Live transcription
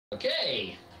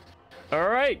Okay.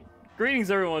 Alright, greetings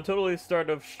everyone, totally the start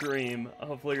of stream.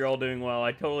 Hopefully you're all doing well.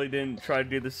 I totally didn't try to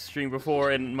do this stream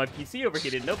before and my PC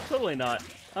overheated. Nope, totally not.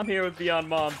 I'm here with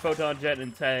BeyondMom, Photon Jet,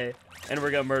 and Tay, and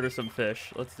we're gonna murder some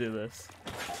fish. Let's do this.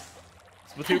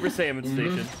 Splatuber Salmon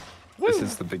Station. This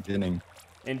is the beginning.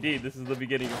 Indeed, this is the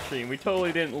beginning of stream. We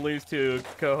totally didn't lose to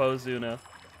Kohozuna.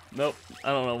 Nope, I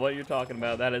don't know what you're talking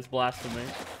about. That is blasphemy.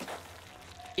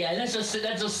 Yeah, let's just say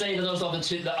that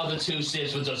the other two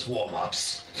sieves were just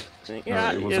warm-ups. Yeah,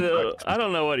 I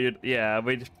don't know what you. Yeah,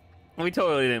 we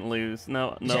totally didn't lose.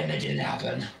 No. Yeah, that didn't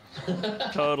happen.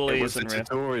 Totally It was a isn't real.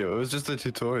 tutorial. It was just a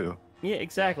tutorial. Yeah,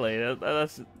 exactly.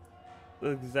 That's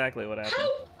exactly what happened.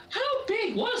 How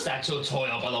big was that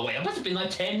tutorial, by the way? It must have been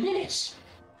like 10 minutes.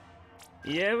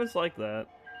 Yeah, it was like that.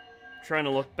 Trying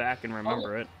to look back and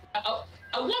remember it.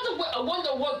 I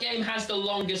wonder what game has the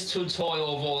longest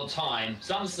tutorial of all time.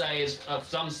 Some say it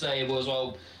was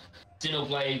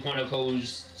Xenoblade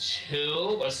Chronicles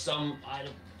 2, or some I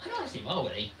don't actually know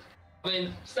really. I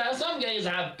mean, some games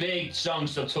have big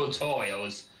chunks of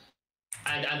tutorials,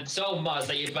 and so much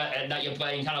that your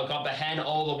brain cannot comprehend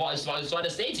all of what it's trying to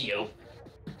say to you.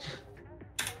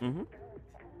 Mhm.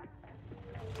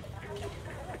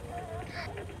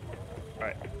 All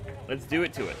right, let's do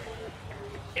it to it.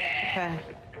 Yeah. Okay.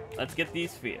 Let's get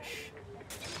these fish.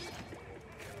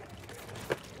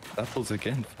 Apples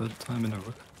again, third time in a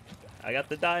row. I got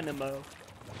the dynamo.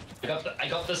 I got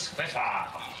the Swiffer.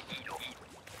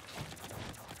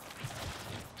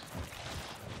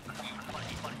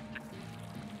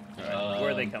 Where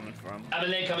are they coming from? I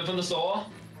mean, they're coming from the saw.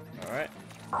 All right.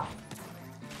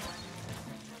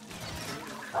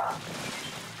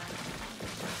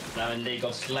 Now they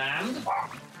got slammed.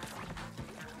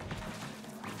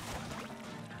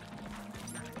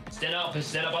 Stand up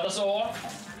by the saw.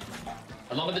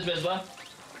 Along with the Drizzler.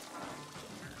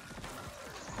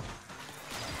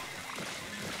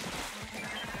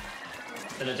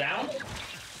 Stand it down.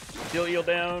 Steel eel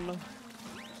down.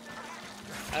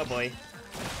 Oh boy.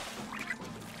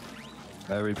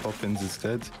 Mary Poppins is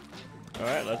dead. All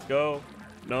right, let's go.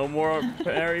 No more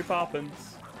Mary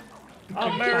Poppins.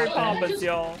 I'm Mary Poppins,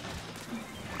 y'all.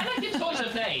 I like your choice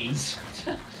of names.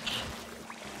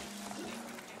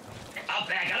 Up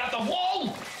there, get off the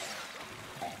wall!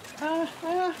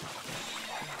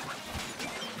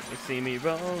 You see me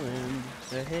rolling,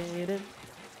 they hate it.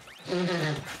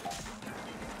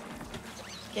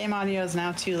 Game audio is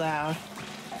now too loud.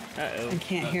 Uh-oh. I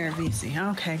can't hear VC.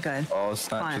 Okay, good. Oh,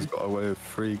 Snatch has Fine. got away with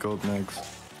 3 golden eggs.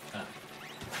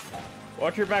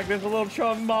 Watch your back, there's a little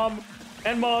chum, Mom.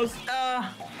 And Moz.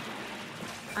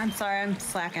 I'm sorry, I'm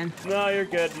slacking. No, you're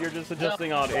good. You're just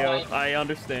adjusting audio. fine. I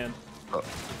understand. Oh,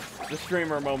 The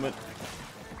streamer moment.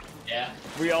 Yeah.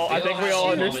 I think we all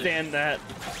have a understand that.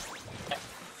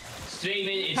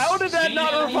 Streaming is How did that not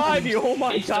streaming. revive you? Oh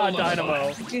my It's so god, much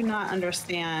Dynamo. fun. I do not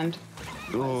understand.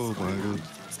 oh my god.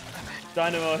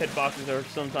 Dynamo hitboxes are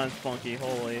sometimes funky,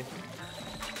 holy.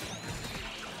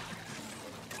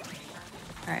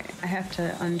 Alright, I have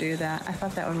to undo that. I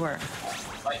thought that would work.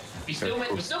 Right, we still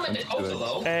meant the total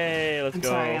though. Hey, let's I'm go.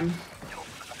 sorry,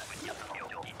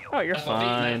 Oh, you're That's what Big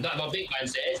Man, fine. that's what Big Man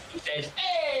says. He says,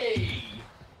 "Hey!"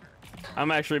 I'm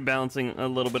actually balancing a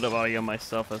little bit of audio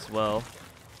myself as well.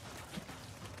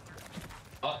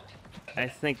 Oh, I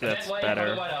think that's wait, better.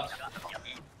 wait up.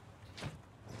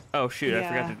 Oh shoot, I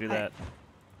forgot Yeah, to do that.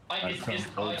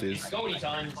 It's Goldie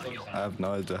time. I have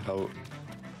no idea how.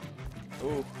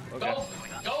 Ooh, okay.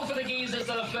 Go for the geezers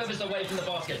that are furthest away from the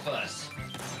basket first.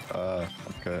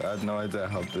 Okay. I had no idea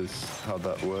how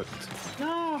that worked.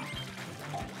 No!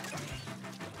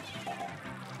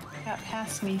 Got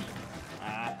past me.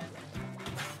 Ah.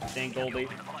 Dang Goldie.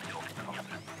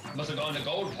 Must have gone to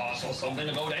gold pass or something,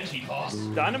 a gold entry pass.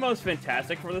 Dynamo's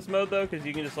fantastic for this mode though, because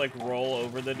you can just like roll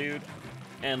over the dude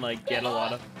and like get a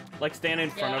lot of like stand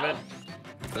in front of it.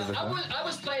 I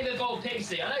was playing with old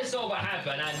Pixie and I saw what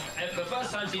happened, and the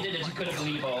first time she did it, she couldn't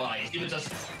believe her eyes. It was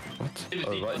just. What? It was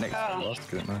Oh, right next to the Oh.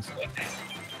 basket. Nice.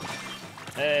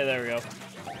 Hey, there we go.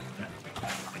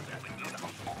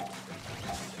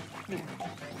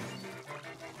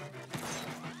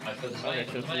 Okay,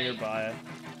 so it's nearby.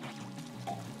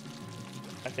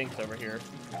 I think it's over here.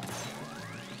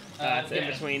 It's in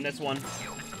between this one.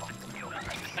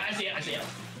 I see it.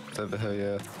 It's over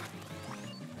here,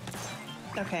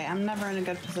 Okay, I'm never in a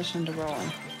good position to roll.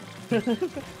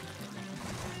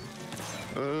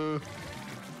 yeah.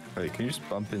 Wait, can you just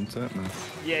bump into it, man?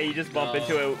 Yeah, you just bump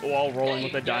into it while rolling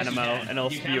with a dynamo, and it'll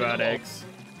spew out eggs.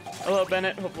 Hello,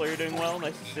 Bennett. Hopefully you're doing well.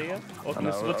 Nice to see you. Welcome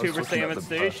to I was Splatuber looking at Salmon the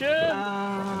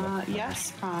Station.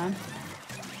 Yes, fine.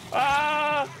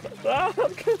 Ah! Ah!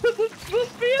 The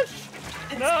fish!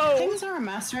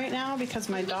 mess right now because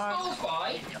my dog Both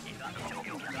by.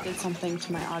 did something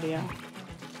to my audio.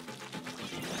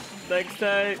 Thanks,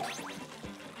 Tate.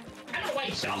 And away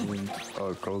some.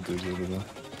 Oh, gold is over there.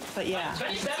 But yeah,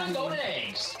 27 golden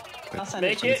eggs. I'll send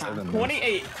Make it it to you.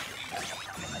 28.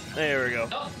 There we go.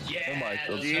 Oh, yeah. Oh my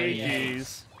God.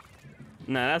 GG's.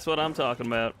 Nah, that's what I'm talking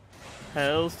about.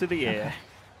 Hells to the air.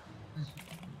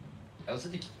 Hells to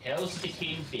the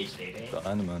kingfish, baby. The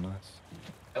animal, nice.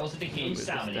 Hells to the king Move this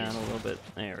salmon. down a little bit.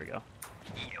 There we go.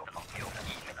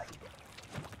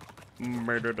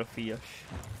 Murder the fish.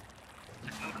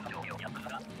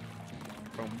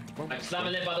 Like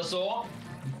slamming it by the saw.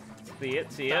 See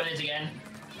it, see Down it. it again.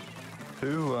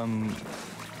 Who,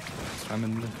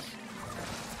 salmon this?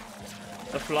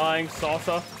 The flying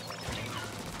saucer.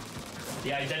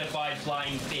 The identified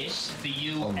flying fish, the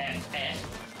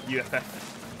UFF. UFF.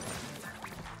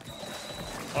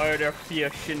 Are there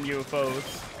fish in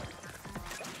UFOs?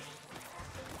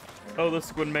 Oh, the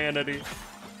squidmanity.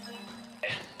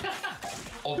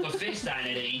 Or the fish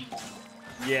sanity.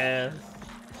 Yeah.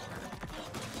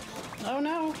 Oh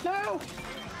no, no!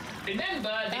 Remember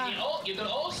that you can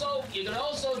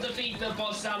also defeat the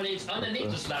boss salmonids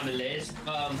underneath the salmon list.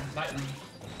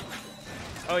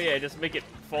 Oh yeah, just make it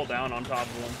fall down on top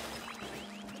of them.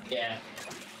 Yeah.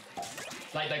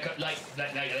 Like they're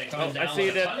Oh, coming down. I see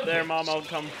like a that ton of there, fish. Mom. I'll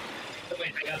come.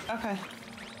 Wait, Okay.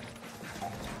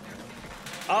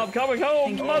 I'm coming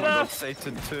home, Oh, mother! that's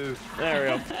Satan too.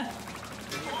 There we go.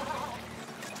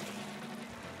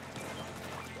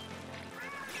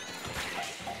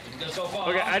 So far,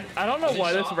 Okay, I don't know Is it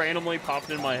why this soft? randomly popped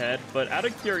in my head, but out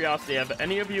of curiosity, have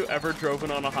any of you ever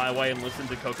driven on a highway and listened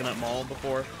to Coconut Mall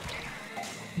before?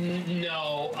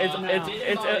 No. It's, I it's, did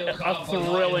it's Mario a Kart, but not in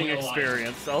thrilling real life.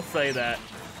 experience, I'll say that.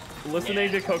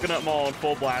 Listening Yeah. to Coconut Mall in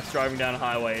full blast driving down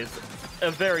highways,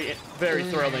 a very, very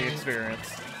thrilling experience.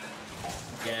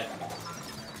 Yeah.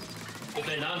 But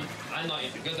then I'm not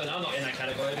in that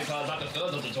category because I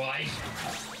prefer not to drive.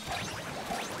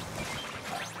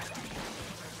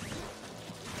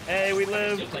 Hey, we Still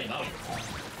live. play Mario.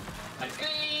 Like 3,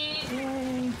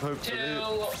 2, Hopefully.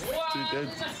 1. Dead.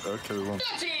 Okay, we won.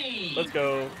 30! Let's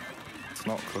go. It's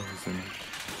not closing.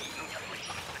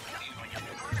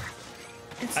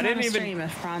 It's I not didn't a even- stream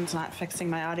if Ron's not fixing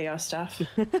my audio stuff.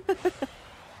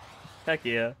 Heck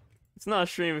yeah. It's not a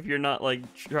stream if you're not, like,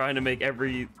 trying to make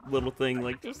every little thing,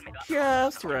 like, just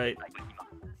right.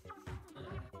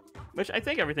 Which, I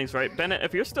think everything's right. Bennett,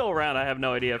 if you're still around, I have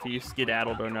no idea if you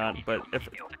skedaddled or not, but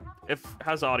if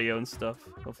how's audio and stuff?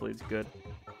 Hopefully it's good.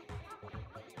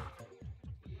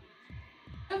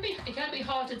 It can be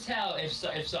hard to tell if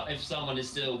someone is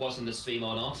still watching the stream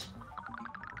or not.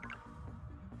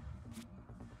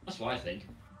 That's what I think.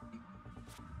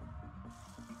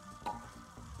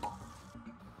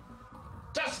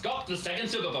 Just got the second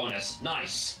super bonus.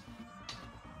 Nice.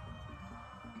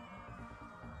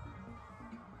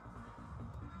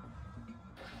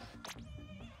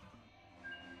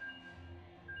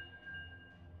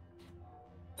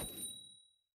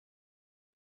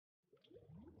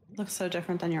 Looks so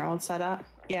different than your old setup.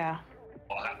 Yeah.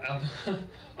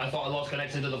 I thought I lost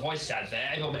connection to the voice chat there.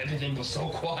 I thought everything was so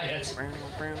quiet.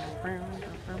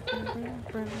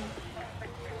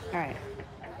 Alright.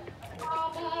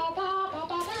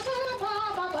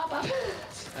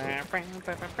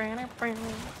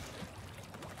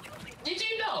 Did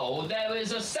you know there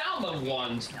is a Salmon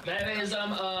Run? There is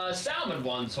a Salmon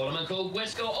Run tournament called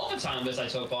Wisco Overtime, which I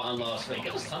took part in last week.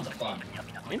 It was tons of fun.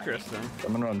 Interesting.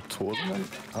 Salmon Run tournament?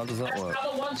 How does that There's work?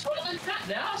 Salmon Run tournaments now.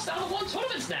 There are Salmon Run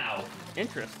tournaments now.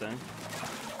 Interesting.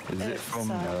 Is it It's, from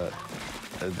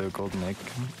the Golden Egg?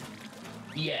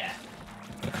 Yeah.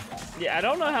 Yeah, I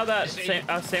don't know how that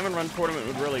It's Salmon Run tournament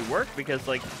would really work because,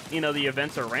 like, you know, the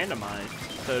events are randomized.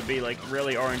 So it'd be, like,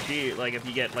 really RNG. Like, if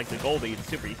you get, like, the goldie, it's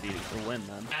super easy to win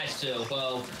then. As to,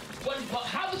 well,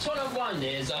 how the tournament run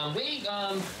is, every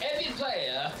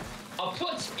player are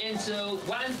put into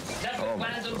one separate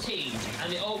random team,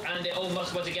 and they all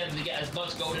must work together to get as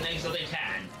much golden eggs as they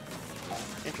can.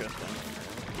 Interesting.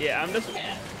 Yeah,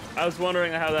 Yeah. I was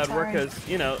wondering how that'd work Sorry. because,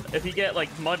 you know, if you get, like,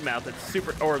 Mudmouth, it's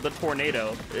super, or the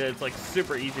Tornado, it's, like,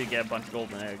 super easy to get a bunch of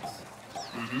golden eggs.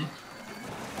 Mm-hmm.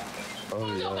 Oh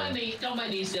Don't mind yeah. me, don't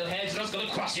mind these little heads, I'm just gonna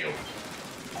crush you.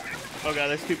 Oh god,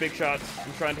 there's two big shots.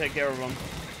 I'm trying to take care of them.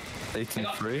 Satan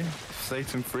 3?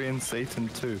 Satan 3 and Satan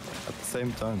 2 at the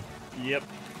same time. Yep.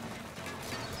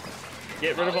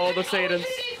 Get rid of all the Satans.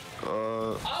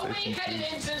 Are we Satan headed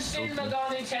 2. into Shin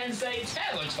Megami Tensei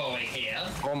territory here?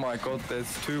 Oh my god,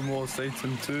 there's 2 more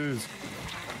Satan 2s.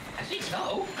 I think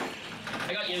so.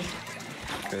 I got you.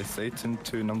 Okay, Satan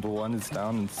 2 number 1 is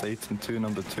down, and Satan 2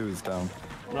 number 2 is down.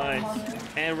 Nice.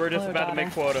 And we're just Hello, about to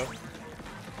make quota.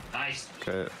 Nice.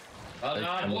 Okay. Oh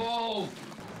god, whoa!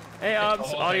 Hey, Oh,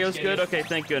 audio's Thanksgiving. good? Okay,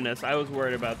 thank goodness. I was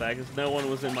worried about that because no one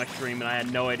was in my stream and I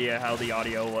had no idea how the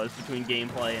audio was between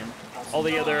gameplay and all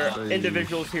the other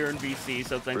individuals here in VC,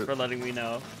 so thanks for letting me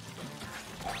know.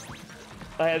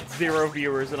 I had 0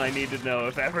 viewers and I needed to know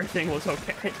if everything was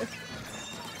okay.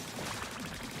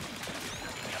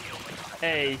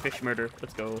 Hey, fish murder.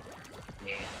 Let's go.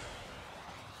 Yeah.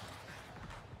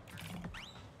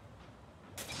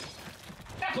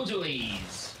 Apple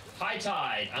doolies! High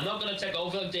tide. I'm not gonna take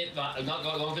over the dip. I'm not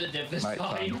going over the dip this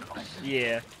Nighttime. time.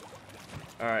 Yeah.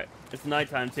 Alright. It's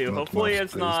nighttime too. Not Hopefully much,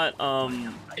 it's please. not,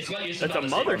 It's what you It's a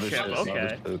mothership,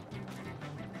 okay.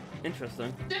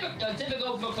 Interesting.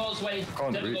 Difficult for causeway.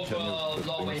 Can't Difficult reach for it.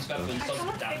 long range weapons.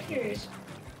 I can't figure it.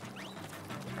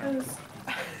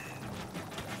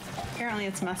 Apparently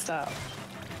it's messed up.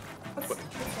 What's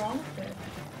wrong with it?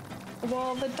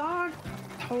 Well, the dog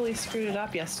totally screwed it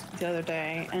up the other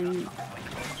day, and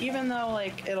even though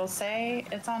like it'll say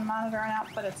it's on monitor and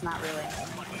output, it's not really.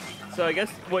 So I guess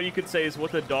what you could say is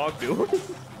what the dog do.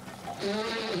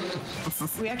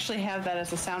 We actually have that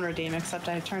as a sound redeem, except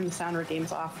I turned the sound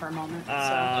redeems off for a moment. Okay.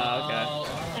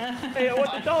 Hey,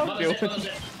 what the dog do?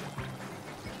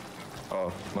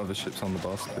 Oh, mothership's on the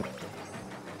basket.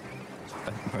 I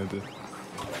have no idea.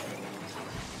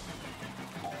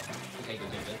 Okay,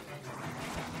 good.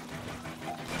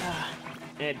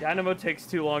 Yeah, Dynamo takes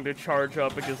too long to charge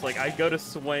up because like I go to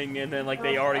swing and then like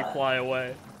they already fly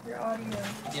away. Your audio.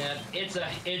 Yeah, it's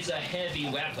a heavy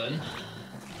weapon.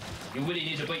 You really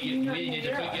need to put your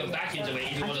back into it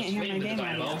if you I want to can't hear swing my with the game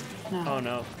dynamo. audio. No. Oh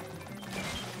no.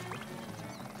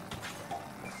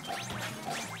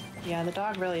 Yeah, the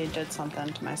dog really did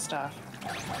something to my stuff.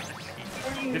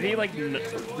 Did he like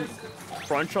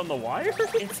crunch on the wire?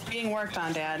 It's being worked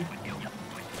on, Dad.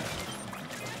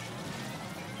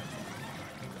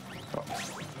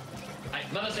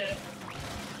 Mother said,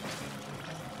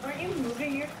 Aren't you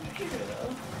moving your computer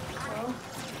though? Well,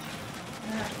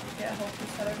 yeah, hopefully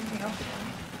set everything up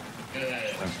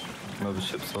again.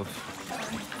 Mothership's off.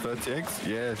 30 eggs?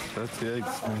 Yes, 30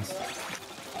 eggs.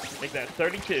 Nice. Make that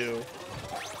 32.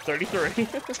 33.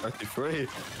 33.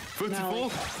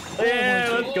 34. Yeah,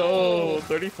 let's go.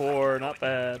 34, not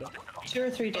bad. 2 or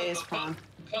 3 days, Prawn.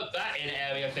 put that in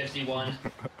Area 51.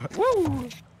 Woo!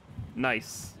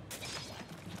 Nice.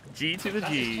 G to the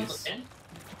G's.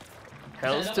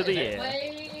 Hells to the air.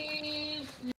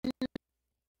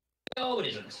 No, it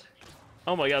isn't.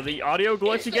 Oh my god, the audio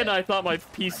glitch again? I thought my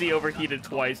PC overheated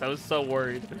twice. I was so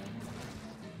worried.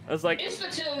 I was like... It's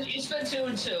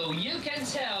Splatoon 2. You can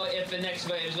tell if the next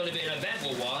wave is going to be an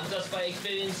eventful one just by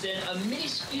experiencing a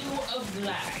minuscule of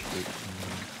lag.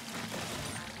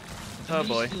 Oh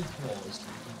boy. Pause.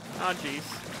 Oh jeez.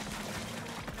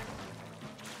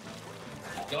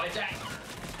 Go attack.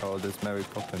 Oh, there's Mary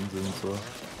Poppins in as well.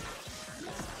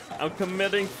 I'm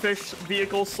committing fish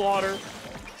vehicle slaughter.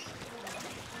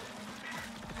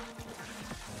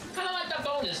 Kind of like that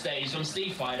bonus stage from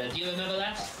Street Fighter. Do you remember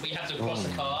that? We have to cross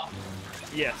the car.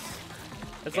 Yes.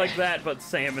 It's like that, but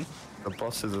salmon. The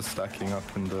bosses are stacking up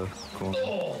in the corner.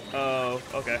 Oh, Oh,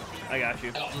 okay. I got you.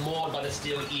 I got mauled by the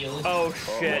steel eel. Oh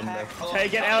shit. Oh, Hey,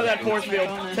 get out of that force field.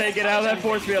 Hey, get out of that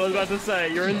force field. I was about to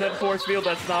say, you're in that force field,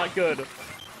 that's not good.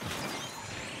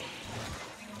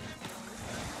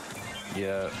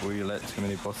 Yeah, we let too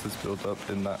many bosses build up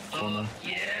in that corner.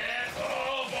 Yeah.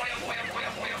 Oh boy, oh boy, oh boy,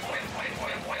 oh boy, oh boy, oh boy, oh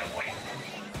boy, oh boy, oh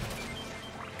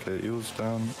boy. Okay, eels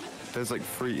down. There's like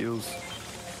 3 eels.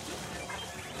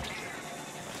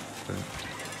 Okay.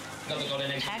 Got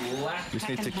an extra black. Just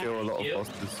need to kill a lot of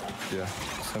bosses. Yeah,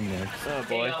 so many eggs. Oh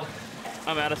boy.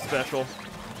 I'm out of special.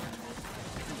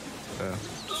 Yeah.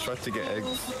 Just try to get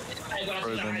eggs.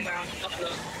 Throw them.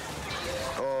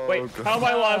 Oh, Wait, God. how am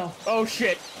I alive? Oh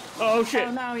shit. Oh shit.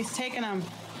 Oh no, he's taking him.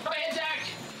 Come here, attack!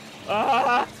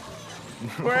 Ah!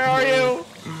 Where are you?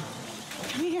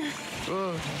 Come here.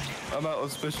 Oh, I'm out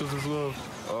of specials as well.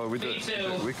 Oh, we Me don't.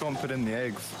 too. We can't put in the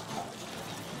eggs.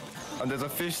 And there's a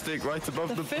fish stick right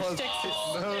above the fish pond. stick's-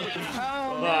 No.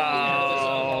 Oh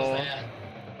no. Oh.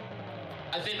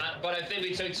 I think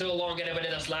we took too long getting rid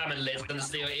of the slamming list and the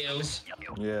steel eels.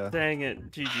 Yeah. Dang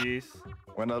it. GG's.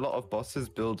 When a lot of bosses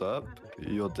build up,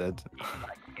 you're dead.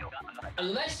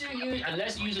 Unless you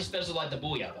use a special like the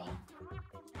Booyah Bomb.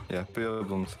 Yeah, Booyah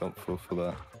Bomb's helpful for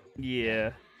that.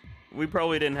 Yeah. We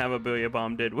probably didn't have a booyah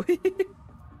bomb, did we?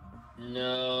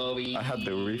 No, we. I had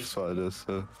the reef spider,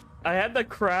 so. I had the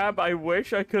crab. I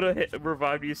wish I could have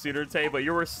revived you sooner, Tay, but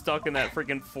you were stuck in that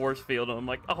freaking force field. And I'm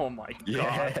like, oh my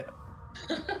god.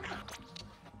 Yeah.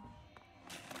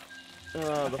 The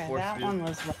Okay, force that field. one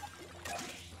was.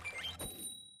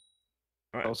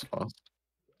 That was fast.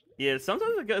 Yeah,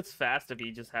 sometimes it goes fast if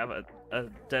you just have a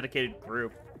dedicated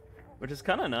group, which is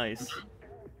kind of nice.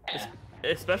 Yeah.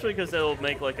 Especially because it'll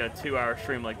make like a 2-hour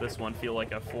stream like this one feel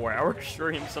like a 4-hour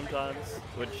stream sometimes,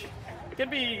 which can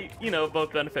be, you know,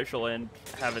 both beneficial and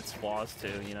have its flaws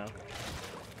too, you know.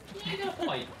 Yeah, you got a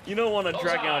point. You don't want to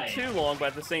drag it on Sockeye. too long, but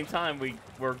at the same time,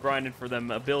 we're grinding for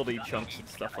them ability chunks and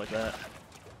stuff like that.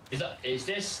 Is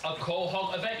this a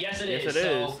Quahog event? Yes, it is. Yes, it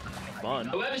is. So, Fun.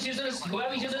 whoever's using the squisser,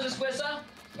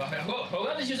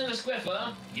 whoever's using the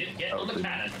squiffer, you get on the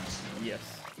cannons. Yes.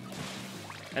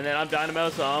 And then I'm Dynamo,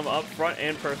 so I'm up front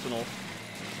and personal.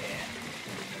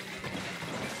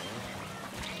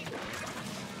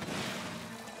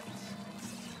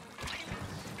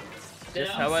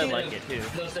 Just how I like it too.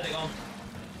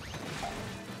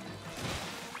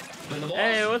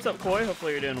 Hey, what's up, Koi?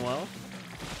 Hopefully you're doing well.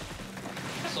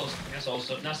 That's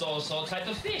also a type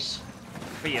of fish.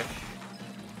 Fish.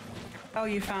 Oh,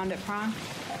 you found it, Prawn?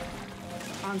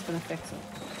 Prawn's gonna fix it.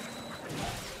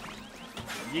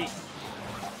 Yeet.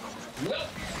 Well,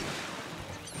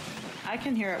 I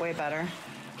can hear it way better.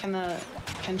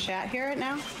 Can chat hear it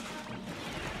now?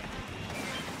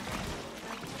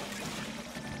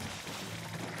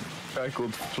 A guy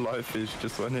called Flyfish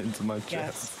just went into my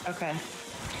chest. Yes. Okay. I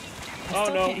Oh,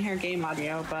 still no. can't hear game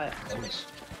audio, but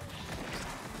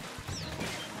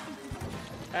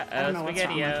I don't know what's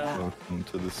wrong with that. Welcome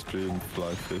to the stream,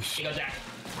 Flyfish. he goes back.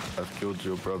 I've killed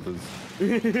your brothers.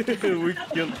 We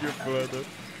killed your brother.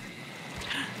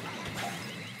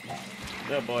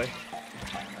 Oh boy.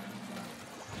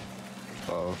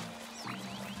 Oh.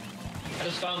 I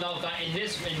just found out that in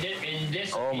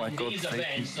Oh my God, these thank you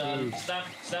events, too.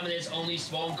 salmon is only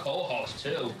spawn cohorts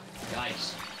too.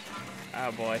 Nice.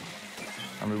 Oh boy.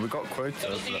 I mean, we got quotas.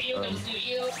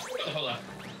 Hold on.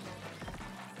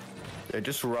 Yeah,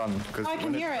 just run, because I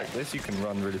can when hear it's it. like this, you can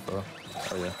run really far.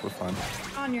 Oh yeah, we're fine.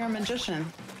 Prawn, you're a magician.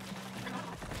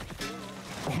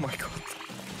 Oh my god.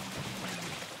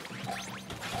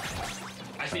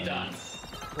 Nicely done.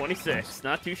 26.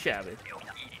 Not too shabby.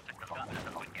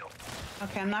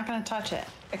 Okay, I'm not gonna touch it.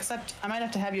 Except I might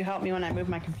have to have you help me when I move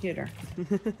my computer.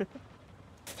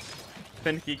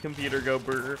 Finicky computer go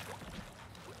burger.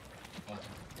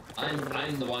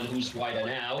 I'm the one who's wider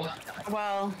now.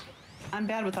 Well, I'm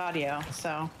bad with audio,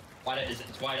 so. Wider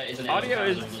isn't Audio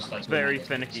is just like very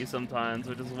finicky sometimes,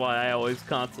 which is why I always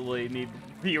constantly need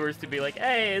viewers to be like,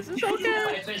 hey, is this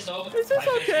okay? Is this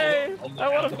okay? I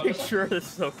want to make sure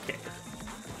this is okay.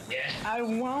 Yeah. I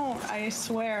won't, I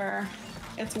swear.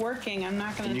 It's working, I'm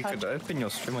not And gonna you touch could open your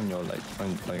stream on your on your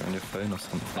phone or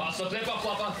something. So flipper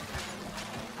flopper.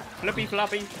 Flippy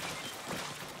floppy.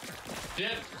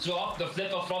 Flip, flop, the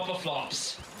flipper flopper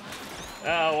flops.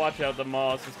 Oh, watch out, the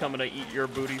moss is coming to eat your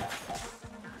booty.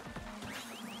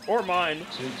 Or mine.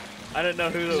 I didn't know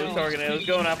who that was targeting. It was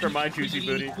going after my juicy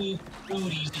booty.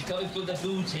 Booties, he's going for the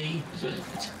booty.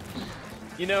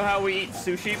 You know how we eat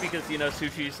sushi because, you know,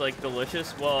 sushi's like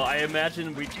delicious? Well, I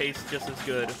imagine we taste just as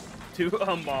good to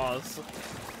a moss.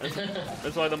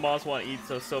 That's why the moss want to eat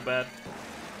so bad.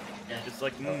 Yeah. It's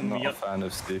like, I'm not a yup. fan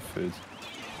of seafood.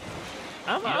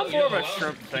 I'm You more of know a who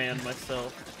shrimp fan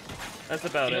myself. That's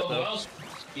about You know it, who though. else?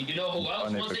 You know who else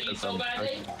Funny wants to eat because so I'm badly?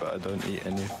 pregnant, but I don't eat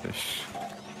any fish.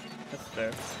 That's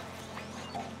fair.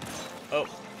 Oh,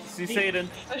 see Satan.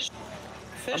 Fish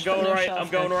I'm with going no right. I'm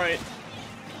going shellfish.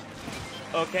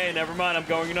 right. Okay, never mind. I'm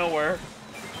going nowhere.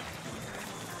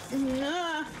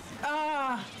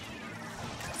 Ah!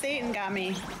 Satan got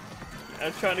me. I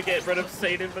was trying to get rid of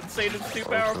Satan, but Satan's too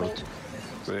powerful. God.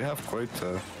 We have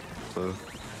quota, so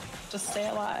Just stay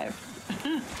alive.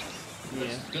 Yeah.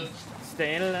 Good.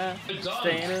 Staying alive. Good dog.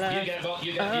 Staying alive.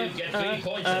 You get 3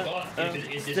 points if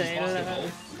this is staying possible.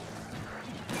 alive.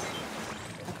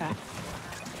 Okay.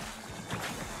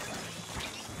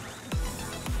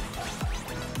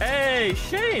 Hey,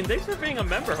 Shane, thanks for being a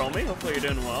member, homie. Hopefully you're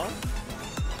doing well.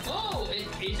 Oh,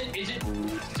 is it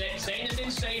saying it's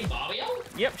insane Mario?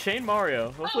 Yep, Shane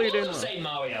Mario. Hopefully you're doing well. Insane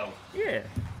Mario. Yeah.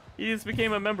 He just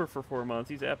became a member for 4 months.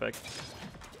 He's epic.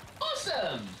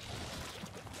 Awesome.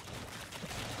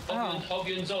 Hope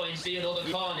you enjoy seeing all the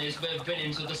carnies we've been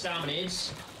into the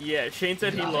salmonids. Yeah, Shane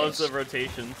said he Love loves it. the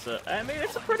rotation, so I mean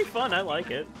it's pretty fun. I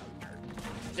like it.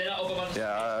 yeah,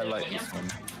 I like this one.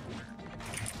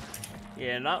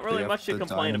 Yeah, not really have much to the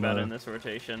complain about dynamo. in this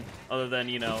rotation, other than,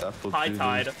 you know, It's apple high TV.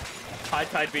 tide. High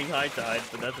tide being high tide,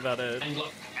 but that's about it. And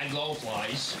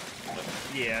glowflies.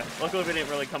 Yeah, luckily we didn't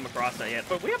really come across that yet,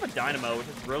 but we have a dynamo, which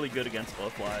is really good against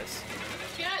blowflies.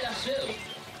 Yeah, that's true.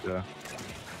 Yeah.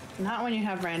 Not when you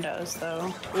have randos,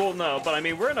 though. Well, no, but I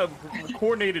mean, we're in a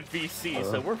coordinated VC,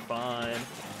 so we're fine.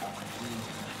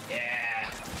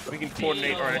 Yeah. We can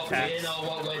coordinate our attacks. We know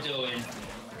what we're doing.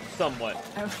 Somewhat.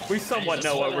 We somewhat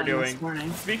know what we're doing.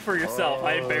 Speak for yourself.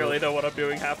 I barely know what I'm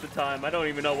doing half the time. I don't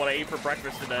even know what I ate for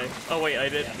breakfast today. Oh wait, I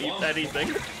didn't eat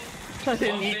anything. I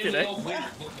didn't eat today.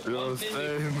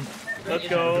 Same. Let's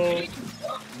go.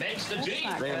 Makes the dream.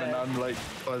 Not Same, and good. I'm like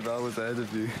 5 hours ahead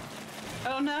of you.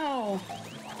 Oh no!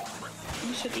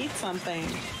 You should eat something.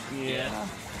 Yeah.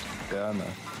 Yeah, I know.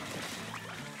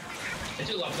 I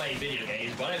do love playing video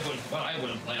games, but I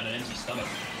wouldn't play on an empty stomach.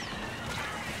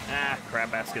 Ah,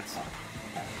 crab baskets.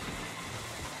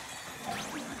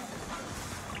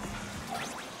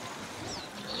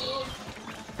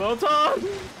 Photon!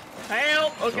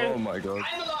 Help! Okay. Oh my god.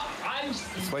 I'm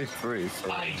alive. It's wave 3,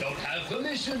 so... I don't have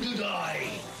permission to die.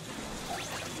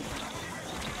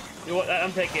 You know what,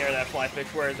 I'm taking care of that fly fish.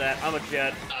 Where is that? I'm a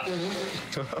jet.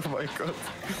 Oh my god.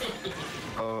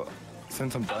 Oh,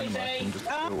 since I'm dynamite, I can just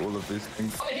kill all of these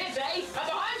things. Over here, Zay. I'm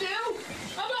behind you.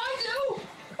 I'm behind you.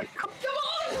 Come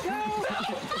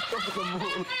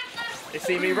on. They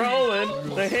see me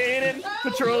rolling. They hating,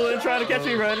 patrolling, trying to catch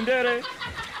me running dirty.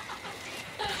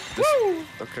 Woo!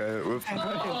 Okay, we're fine.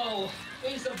 Oh,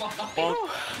 we survived. Bonk,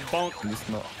 bonk. It's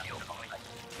not.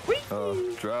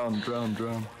 Drown, drown,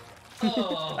 drown.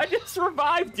 Oh. I just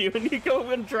revived you and you go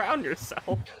and drown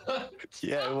yourself.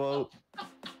 Yeah, well...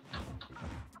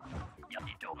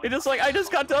 It's just like, I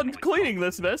just got done cleaning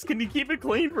this mess. Can you keep it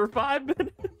clean for 5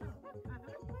 minutes?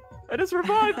 I just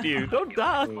revived you. Don't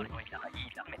die.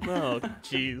 Oh,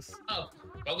 jeez. Oh,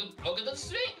 welcome to the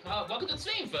stream. Welcome to the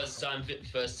stream. First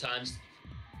time.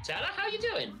 Tana, how you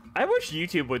doing? I wish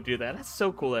YouTube would do that. That's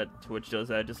so cool that Twitch does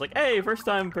that. Just like, hey, first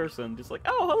time person. Just like,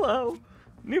 oh, hello.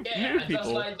 New Yeah, and just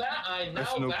people. like that, I'm now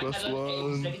National back as an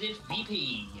 +1. executive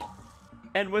VP.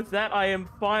 And with that, I am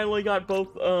finally got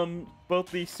both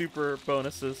the super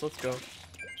bonuses. Let's go.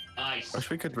 Nice. I wish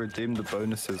we could redeem the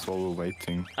bonuses while we're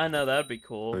waiting I know that'd be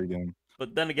cool. for a game.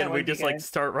 But then again, That we would be just like good.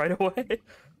 start right away.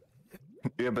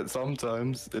 Yeah, but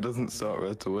sometimes it doesn't start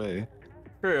right away.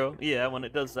 True. Yeah, when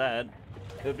it does that,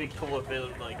 it would be cool if it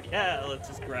was like, yeah, let's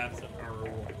just grab some of our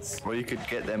rewards. Well, you could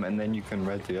get them and then you can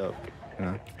ready up, you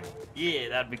know? Yeah,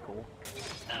 that'd be cool.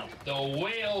 Now, the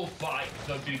whale fight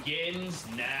begins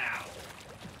now.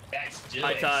 Let's do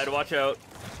High it. tide, watch out.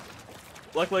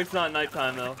 Luckily, it's not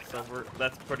nighttime though, so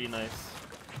that's pretty nice.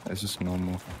 It's just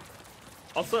normal.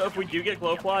 Also, if we do get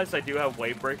glowflies, I do have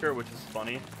wave breaker, which is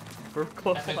funny for As the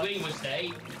glowflies. Queen would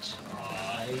say,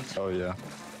 tide. Oh, yeah.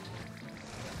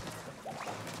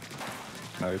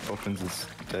 Mary Poppins is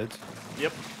dead.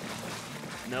 Yep.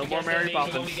 No I more guess that Mary means we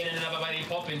won't Poppins. be getting another Mary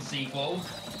Poppins sequel.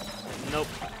 Nope.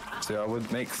 See, I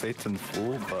would make Satan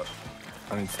 4, but...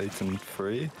 I mean, Satan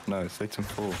 3? No, Satan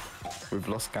 4. We've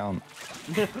lost count.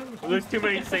 There's too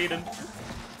many Satan.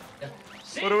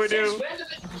 Since, What do we do?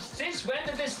 Since when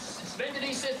did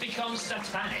these Sith become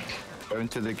satanic? Go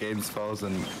into the game's files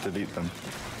and delete them.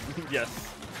 Yes.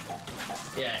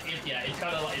 Yeah, it's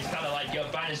kind of like you're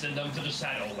banishing them to the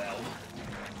shadow realm.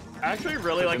 I actually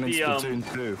really Put like them in the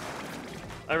Splatoon 2.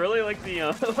 I really like the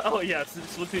oh yes,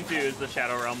 Splatoon 2 is the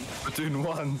Shadow Realm. Splatoon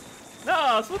 1.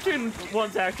 No, Splatoon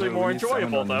 1's actually No, more we need Salmon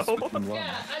enjoyable Run in though. Splatoon 1.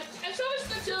 Yeah, and so is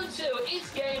Splatoon 2.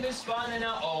 Each game is fun in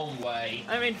our own way.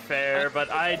 I mean fair,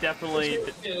 but I definitely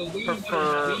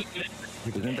prefer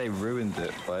Didn't they ruined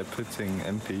it by putting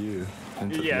MPU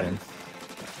into Yeah. the game?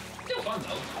 Still fun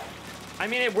though. I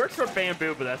mean it works for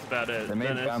bamboo, but that's about it. They made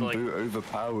Then it's bamboo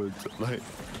overpowered. Like,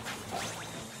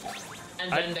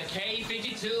 And then the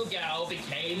K-52 gal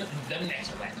became the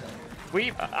meta weapon.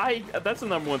 that's the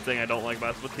number one thing I don't like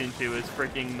about Splatoon 2 is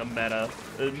freaking the meta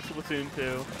in Splatoon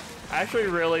 2. I actually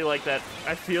really like that.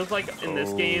 I feels like in this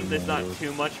Oh game there's my not God.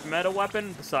 too much meta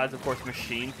weapon besides of course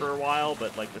machine for a while,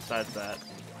 but like besides that,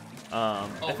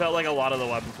 it felt like a lot of the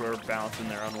weapons were balanced in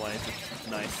their own way. Which is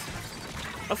nice.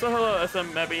 Also, hello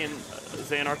SM Mebby and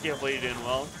Xanarchy. Hopefully you're doing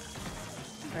well.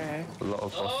 Okay. a lot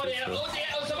of Oh bosses. yeah, so- oh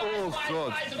yeah,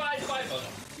 oh survive.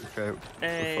 Okay,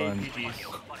 Hey, we're fine. GG's.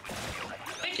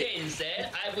 Mikin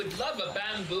said, I would love a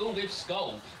bamboo with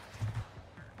scope.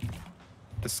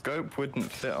 The scope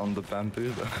wouldn't fit on the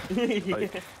bamboo though.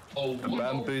 Like, Oh, the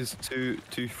bamboo's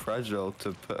too fragile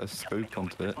to put a scope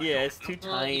onto it. Yeah, it's too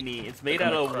tiny. It's made They're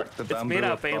out gonna of crack the it's made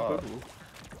out of bamboo apart. bamboo.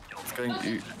 It's going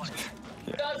to...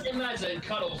 Just imagine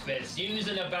Cuddlefish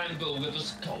using a bamboo with a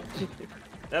scope.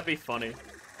 That'd be funny.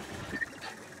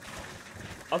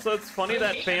 Also, it's funny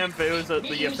that bamboo is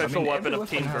the official weapon of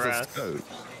Team every weapon has a Grass. scope.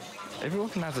 Every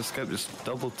weapon has a scope, just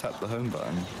double tap the home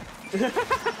button.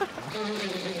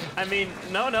 I mean,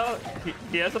 no,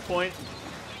 he has a point.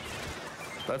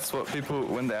 That's what people,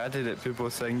 when they added it, people were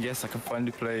saying, yes, I can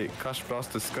finally play Crash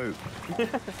Blaster Scope.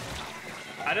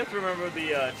 I just remember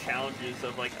the challenges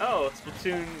of like, oh, it's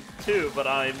Splatoon 2, but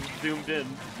I'm zoomed in.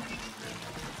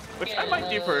 Which I might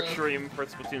do for a stream for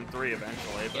Splatoon 3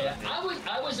 eventually. But Yeah,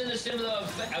 I was in a similar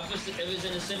it was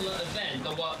in a similar event,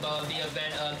 the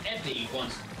event Epi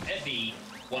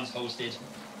once hosted.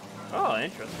 Oh,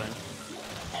 interesting.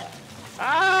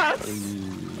 Ah!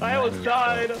 I almost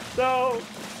died. No.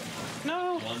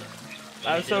 No.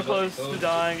 I was so close to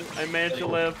dying. I managed to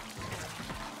live.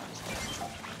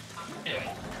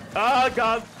 Anyway. Oh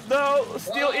god, no!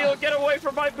 Steel eel, get away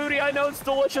from my booty! I know it's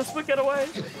delicious, but get away!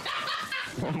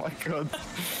 Oh my god.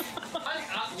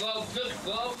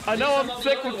 I know I'm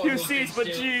sick with QCs, but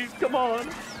geez, come on!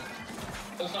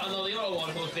 I know the other one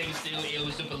who thinks Steel Eel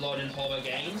is super loaded in horror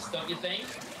games, don't you think?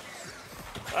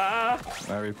 Ah!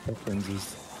 Mary Poppins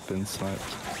has been sniped.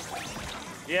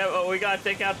 Yeah, well, we gotta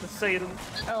take out the Satan.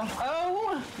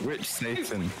 Oh. Which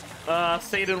Satan?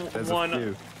 Satan There's 1. a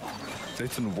few.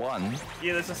 Satan 1?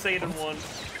 Yeah, there's a Satan 1.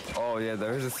 Oh yeah,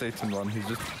 there is a Satan 1 who's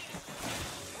just...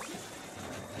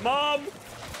 Mom!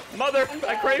 Mother!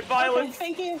 I crave violence!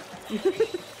 Okay, thank you.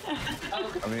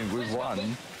 I mean, we won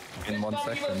in 1 Which mom you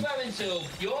second. referring to?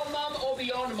 Your mom or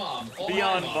Beyond Mom? Or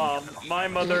Beyond my Mom. My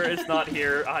mother is not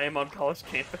here. I am on college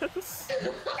campus.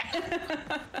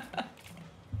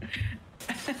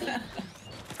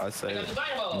 I say got the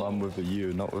dynamo. mum with a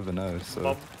U, not with an O, so...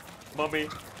 Mom. Mommy.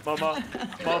 Mama.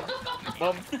 Mom.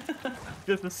 Mom.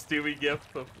 Just a Stewie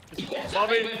gift of... Yes,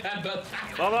 Mommy. I remember.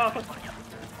 Mama!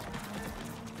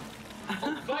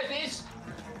 Fight this!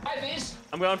 Fight this!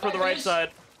 I'm going for the right side.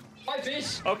 Fight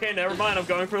this! Okay, never mind. I'm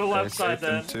going for the left side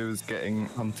then. Satan 2 is getting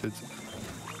hunted.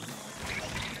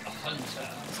 A hunter.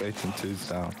 Satan 2's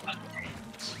down.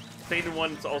 Satan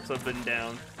 1's also been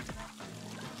down.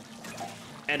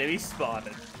 Enemy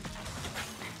spotted.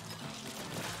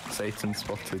 Satan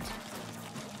spotted.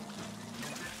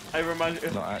 I remind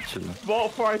you. Not actually. Ball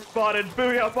fry spotted.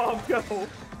 Booyah bomb go.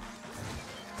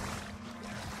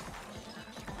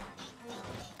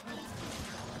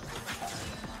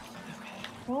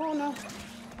 Oh no.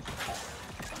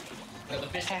 Got the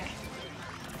fish. Heck.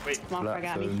 Wait, Mom, I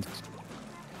got me. zones.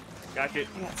 got you.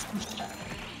 I got smushed.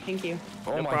 Thank you.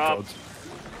 Oh No my prob. god.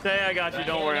 Say I got you.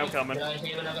 Don't worry, I'm coming. Did I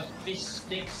hear another fish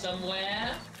stick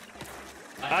somewhere?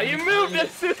 You moved as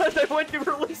soon as I went to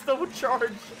release the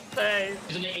charge. Say.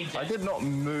 Isn't it I did not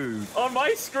move. On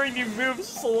my screen, you moved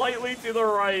slightly to the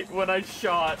right when I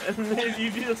shot, and then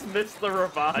you just missed the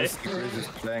revive. Mr. Grizz is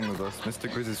playing with us. Mr.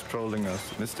 Grizz is trolling us.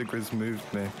 Mr. Grizz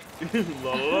moved me.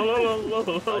 La, la, la, la, la, I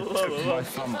took la, la. my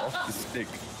thumb off the stick.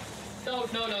 No.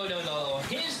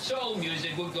 His troll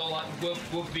music would go like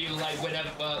would be like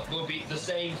whenever would be the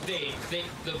same thing.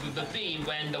 The theme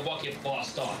when the rocket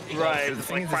blast off. It goes- Right. The It's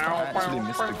thing like is, it's not actually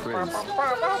Mr. Grizz.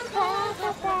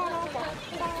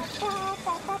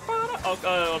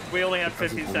 Oh, we only have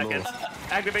 15 Because of the seconds. law.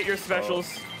 Activate your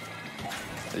specials.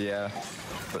 Yeah,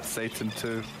 but Satan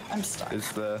 2 I'm stuck.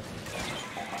 is there.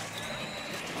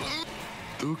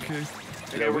 Okay.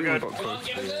 Okay, we're good. got close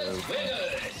Okay, to, we're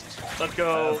good. Let's I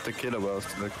go. have the killer whales,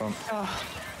 so they can't. Oh.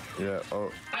 Yeah,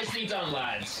 oh. Nicely done,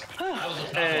 lads. That was a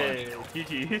tough Hey,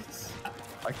 GG's.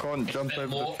 I can't jump bit over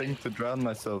the more. thing to drown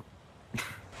myself. one.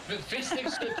 But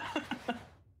Fistic should...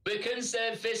 Wicken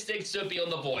said Fistic should be on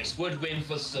the voice. Would win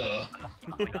for sir.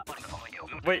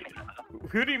 Wait,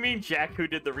 who do you mean, Jack? Who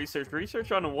did the research?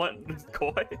 Research on what?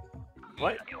 Koi?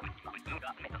 What?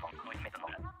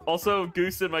 Also,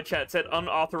 Goose in my chat said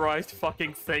unauthorized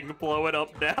fucking thing. Blow it up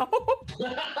now.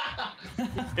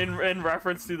 in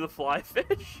reference to the fly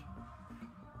fish.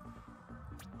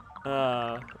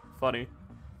 Funny. Very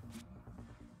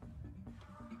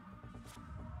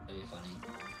funny.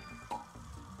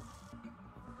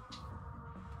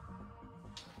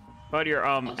 About your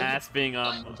ass being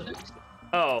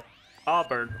oh,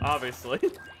 Auburn, obviously.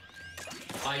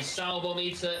 My salvo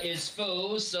meter is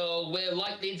full, so we're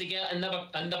likely to get another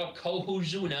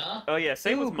Kohuzuna. Oh yeah,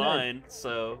 same Ooh, with good. mine.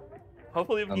 So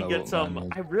hopefully we I can know get what some. mine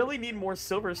is. I really need more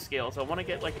silver scales. I want to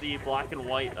get like the black and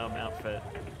white outfit.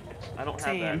 I don't have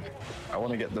Same. that. I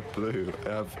want to get the blue. I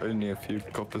have only a few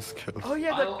copper skills. Oh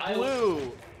yeah, the I-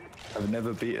 blue. I've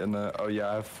never beaten a. Oh yeah,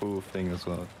 I have full thing as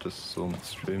well. Just saw on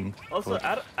stream. Also,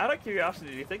 But out of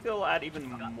curiosity, do you think they'll add even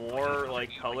more like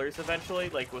colors eventually,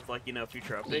 like with like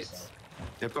future updates?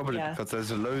 yeah, probably Yeah. because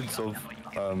there's loads of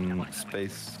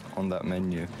space on that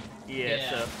menu. Yeah, Yeah.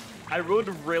 so I would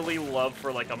really love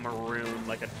for like a maroon,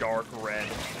 like a dark red.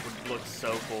 Would look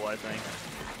so cool, I think.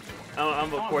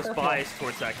 I'm of Oh, course purple. biased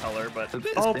towards that color, but It's a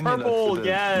bit oh, similar purple, to the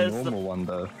yes. normal one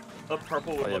though. A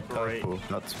purple would Oh yeah, look great. purple.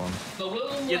 That's one.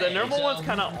 Balloon Yeah, the normal waves, one's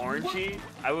kind of orangey.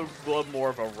 I would love more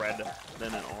of a red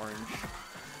than an orange.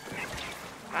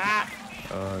 Ah!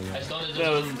 Yeah. As long as That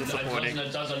was it disappointing.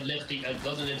 doesn't lift the, as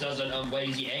long as it doesn't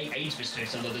raise the age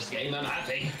restriction of this game, I'm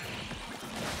happy.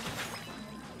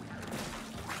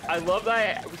 I love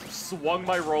that I swung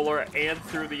my roller and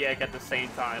threw the egg at the same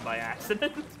time by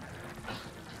accident.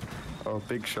 Oh,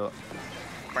 big shot.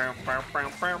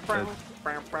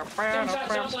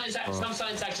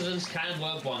 Sometimes accidents can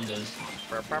work wonders.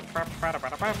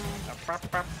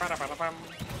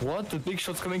 What? The big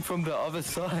shot's coming from the other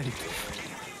side.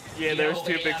 Yeah, there's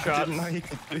two big I I shots. didn't know you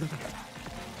could do that.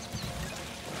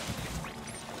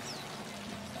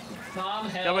 Mom,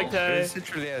 help. Coming, Tay. There's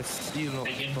literally a seal of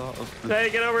Thank you. part of the... Tay,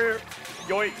 get over here.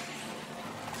 Yoink.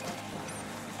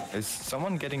 Is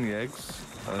someone getting the eggs?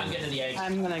 I'm getting the eggs.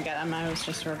 I'm gonna get him. I was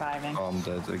just reviving. Oh, I'm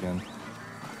dead again.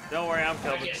 Don't worry, I'm Back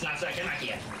coming. here, Snapsack, come back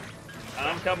here.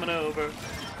 I'm coming over.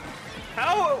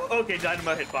 How? Okay,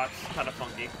 dynamo hitbox. Kind of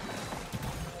funky.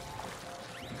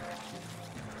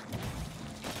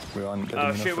 We aren't getting Oh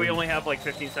enough shit, we eggs. only have like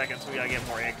 15 seconds. We gotta get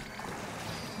more egg.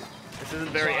 This isn't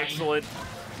very Sorry. excellent.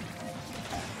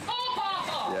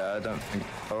 Yeah, I don't think...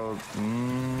 Oh,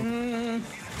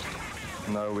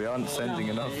 No, we aren't sending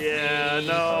enough. Yeah, Oh, yeah,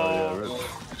 no. rip.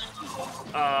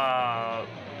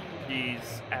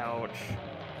 Jeez, ouch.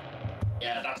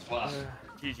 Yeah, that's rough.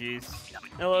 GG's.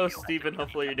 Hello, Steven.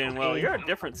 Hopefully you're doing well. You're a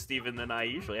different Steven than I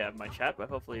usually have in my chat, but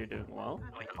hopefully you're doing well.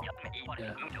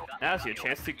 Yeah. Now's your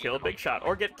chance to kill a big shot,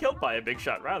 or get killed by a big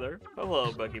shot, rather.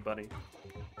 Hello, Buggy Bunny.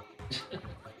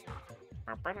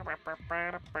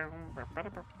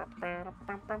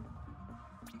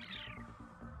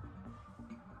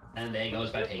 And there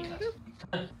goes my pay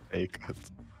cut. Hey, cut.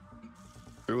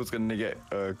 We was gonna get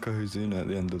Kohuzuna at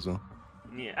the end as well.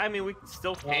 Yeah, I mean, we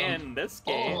still can in this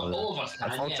game. All of us I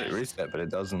can, thought yes. it reset, but it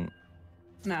doesn't.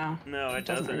 No. No, it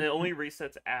doesn't. It only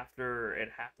resets after it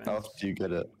happens. After you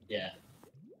get it. Yeah.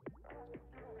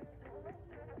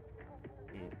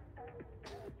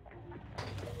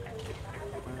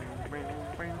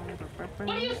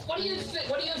 What do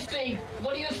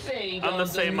you think? I'm of the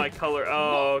same my color.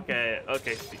 Oh, What? okay.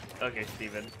 Okay,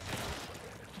 Steven.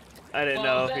 I didn't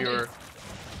Well, know if then you were...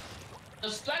 The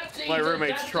Splat team, My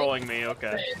roommate's that trolling me,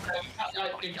 okay.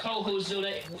 The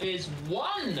Kohozuna is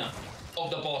one of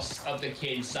the boss of the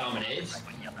King Salmonids.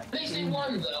 Makes me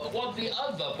wonder what the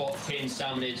other King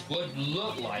Salmonids would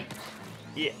look like.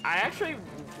 Yeah, I actually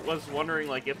was wondering,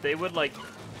 like, if they would, like...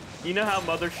 You know how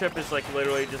Mothership is, like,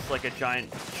 literally just, like, a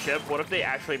giant ship? What if they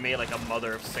actually made, like, a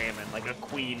mother of salmon? Like, a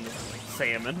queen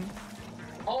salmon?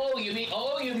 Oh, you mean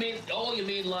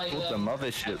like What's the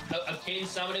mothership? a King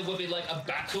Salmonid would be like a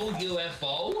battle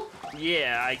UFO?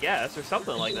 Yeah, I guess, or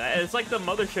something like that. It's like the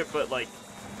Mothership, but, like,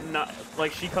 not...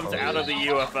 Like, she comes out of the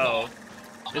UFO.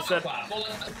 Instead... Or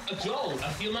like a drone,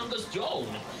 a humongous drone.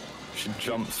 She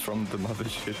jumps from the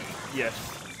mothership. Yes.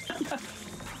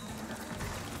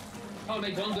 Oh,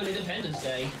 make one good Independence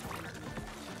Day.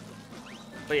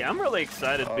 But yeah, I'm really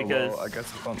excited Oh, because... well, I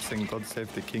guess I can't sing God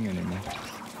Save the King anymore.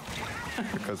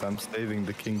 Because I'm saving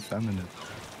the King Salmonid.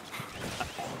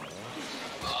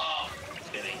 Oh,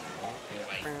 spinning.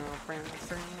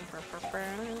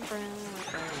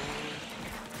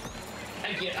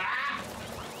 Thank you. Ah!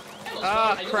 That was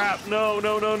Ah, fun. crap. No,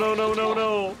 no, no, no, no, no,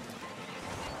 no.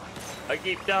 I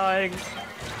keep dying.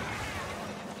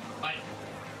 Right.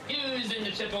 Using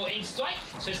the triple ink strike,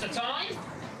 sister time.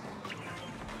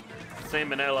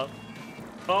 Salmonella.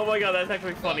 Oh my god, that's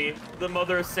actually funny. The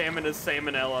mother of salmon is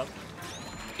Salmonella.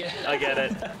 Yeah. I get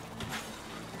it.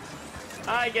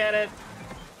 I get it.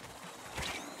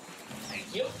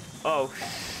 Thank you. Oh,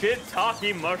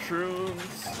 shit-talkie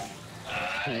mushrooms.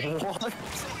 What?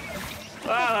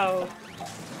 Wow.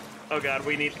 Oh god,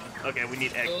 we need... Okay, we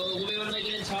need egg. Will we be able to make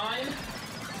it in time?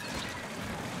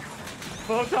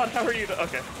 Photon, how are you?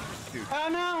 Okay. Oh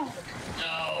no!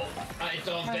 No, I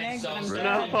don't My think eggs so. are Stop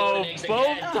dead. doing No, eggs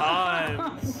both again.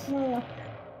 times.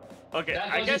 Okay,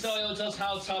 That I goes guess... to tell us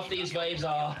how tough these waves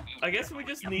are. I guess we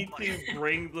just need to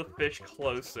bring the fish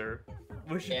closer.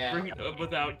 We should Yeah. bring it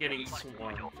without getting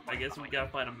swarmed. I guess we gotta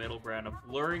find a middle ground of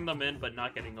luring them in but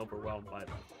not getting overwhelmed by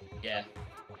them. Yeah.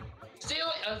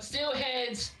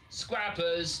 Steelheads,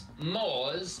 scrappers,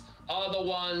 moors are the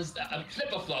ones that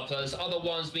flipper floppers are the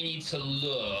ones we need to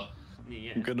lure.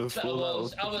 Yeah. I'm gonna fall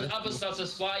out. Other sorts of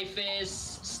flyfish,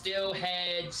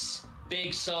 steelheads,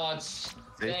 big sods.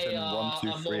 They Satan, are 1, 2,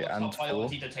 a 3, more and top 4.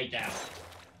 priority to take down.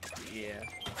 Yeah.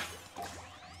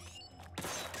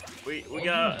 We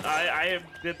got... I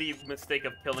did the mistake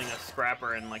of killing a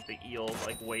scrapper and like the eel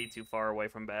like way too far away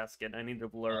from basket. I need to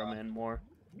lure them in more.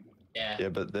 Yeah. Yeah,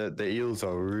 but the eels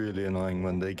are really annoying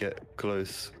when they get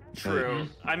close. True.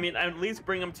 I mean, at least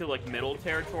bring them to like middle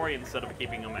territory instead of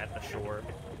keeping them at the shore.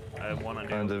 I want to do.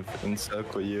 Kind of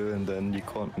encircle you, and then you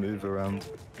can't move around.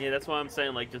 Yeah, that's why I'm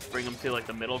saying like just bring them to like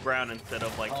the middle ground instead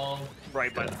of like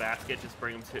right by the basket. Just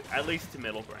bring them to at least to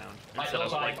middle ground instead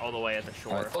of like all the way at the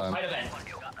shore.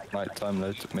 Nighttime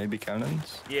load, maybe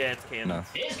cannons? Yeah, it's cannons.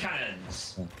 No. It is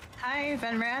cannons. Hi,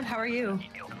 Venrad. How are you?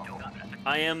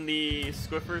 I am the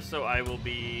Squiffer, so I will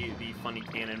be the funny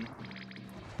cannon.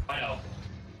 I know.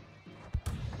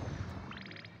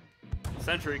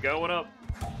 Sentry going up.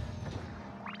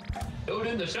 Build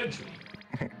in the sentry.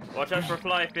 Watch out for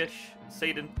fly fish,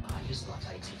 Satan. I just got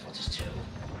 1842.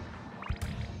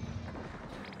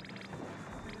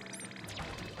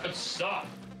 Good stuff.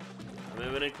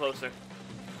 Moving in closer.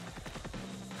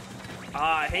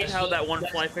 Ah, I hate how that one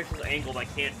fly fish is angled. I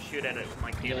can't shoot at it with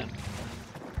my cannon.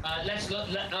 Let's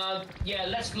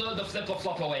lure the flipper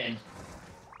flopper in.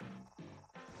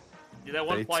 Yeah, that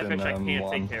one fly fish I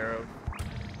can't take care of.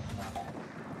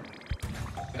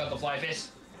 I got the fly fish.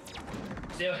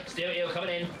 Still eel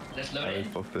coming in. Let's load it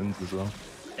in. Poppins as well.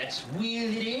 Let's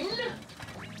wheel it in.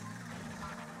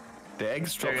 The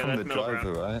eggs drop from the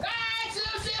driver, right?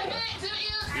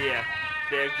 Yeah,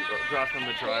 the egg drops from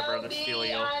the driver of the steel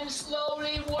eel. I'm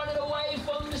slowly running away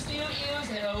from the steel eel's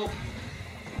help.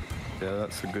 Yeah,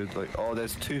 that's a good, like, oh,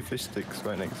 there's 2 fish sticks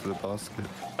right next to the basket.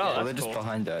 Oh, they're that's just cool.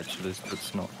 behind it, actually, so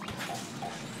it's not.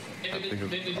 I'll get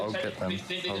them. I'll get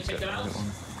them.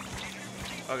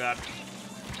 Oh god.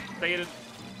 Take it.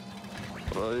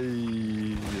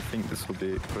 I think this will be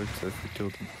it, close if we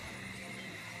killed him.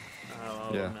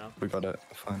 Oh, Yeah, no. we got it.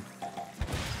 Fine.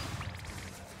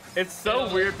 It's so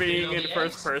weird being in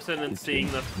first person and seeing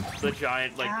the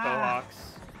giant, like,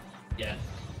 quahawks. Yeah.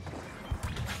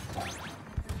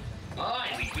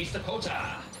 Alright, we reached the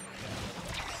quota.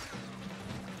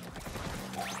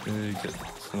 You get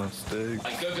some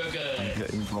sticks. Good. I'm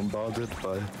getting bombarded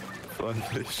by fly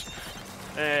fish.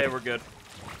 Hey, we're good.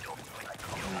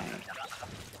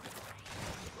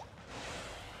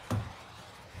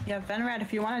 Yeah, Venrad,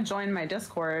 if you want to join my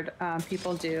Discord,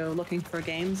 people do looking for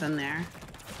games in there.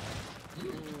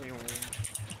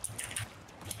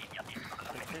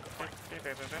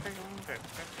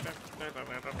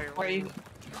 Or you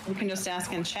can just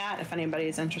ask in chat if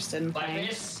anybody's interested in playing.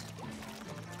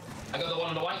 I got the one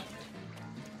on the right.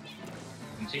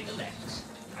 You take the left.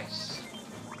 Nice.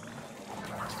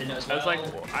 I was like,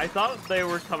 I thought they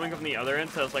were coming from the other end,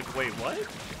 so I was like, wait, what?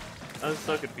 I was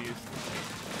so confused.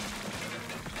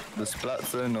 The splat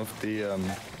zone of the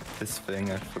this thing,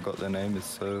 I forgot the name, is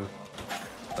so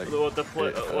like What the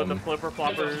flipper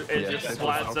flopper is just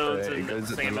splat zones it and goes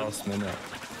at the salmon. last minute.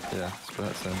 Yeah,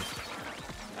 splat zones.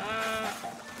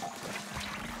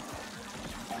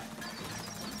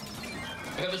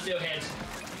 I got the steel head.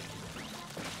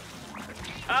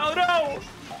 Oh no!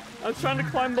 I was trying to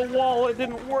climb the wall, it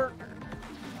didn't work.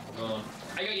 I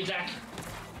got you, Jack.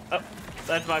 Oh,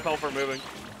 that's my fault for moving.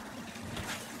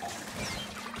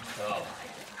 Oh.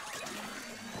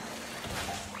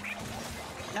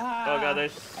 Oh god,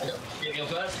 there's... You go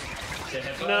first. Steel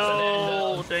head first,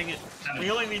 No, and then, dang it. We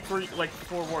only need 4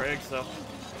 more eggs though.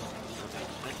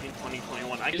 19, 20,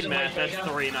 21. I Use can a match, wave that's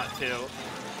breaker. 3, not 2.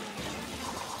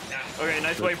 Yeah. Okay,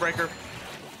 nice wave breaker.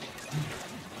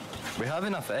 We have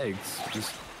enough eggs.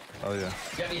 Just oh yeah.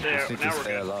 Get me There. Just need now to we're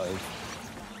stay good.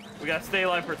 alive. We gotta stay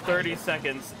alive for 30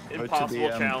 seconds. Go to Impossible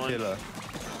the, challenge. killer.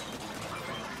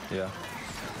 Yeah.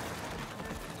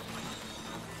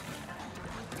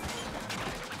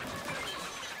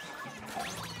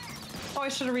 Oh, I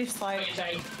should have reslide.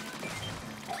 Okay.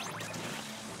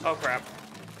 Oh crap.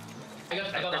 I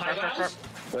got the high ground.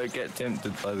 Don't get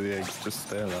tempted by the eggs. Just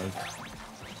stay alive.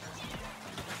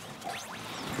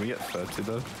 Can we get 30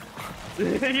 though?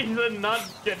 He did not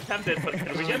get tempted, but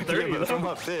can we get 30 Yeah, but from though?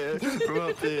 up there, from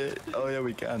up there. Oh yeah,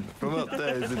 we can. From up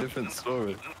there is a different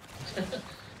story.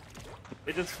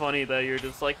 It's just funny that you're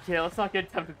just like, yeah, let's not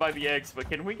get tempted by the eggs, but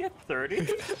can we get 30?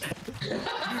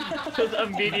 Just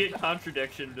immediate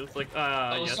contradiction, just like,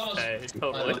 yes, hey,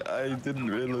 totally. I didn't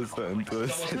realize that until I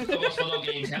said Someone's for not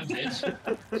getting tempted.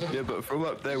 yeah, but from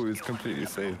up there we was completely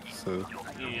safe, so...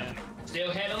 Yeah.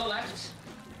 Steel head on the left.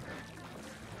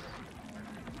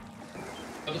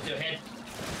 Got the steel head.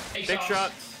 Big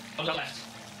shots. On the left.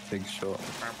 Big shot.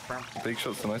 Big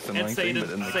shot's the most And annoying thing, Satan- but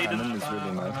then the Satan- cannon is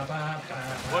really nice.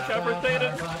 Watch out for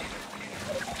Satan!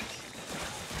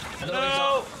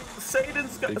 No!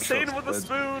 Satan's got Big Satan shots, with a bud.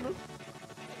 spoon!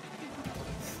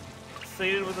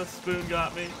 Satan with a spoon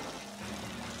got me.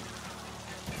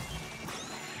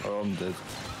 Oh, I'm dead.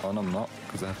 Oh, no, I'm not,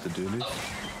 because I have to do this.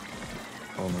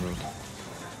 Oh my god.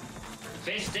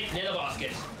 Fish stick near the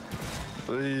basket.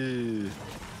 Whee.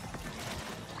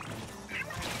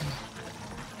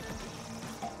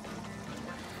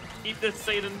 Eat this,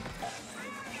 Satan.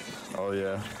 Oh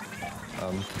yeah.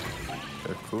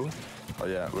 Okay, cool. Oh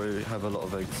yeah, we have a lot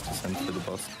of eggs to send to the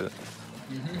basket.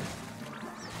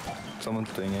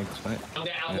 Someone's doing eggs, right? I'll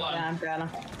get out Yeah. one. Yeah, I'm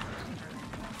gonna.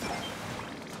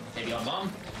 Maybe on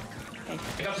mom. Okay.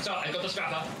 I got the top. I got the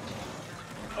scrapper.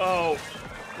 Oh,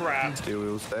 crap. Steel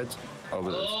wheel's dead. Oh,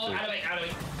 but Oh, it's out of it, out of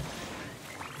it.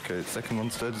 okay, second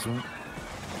one's dead as well.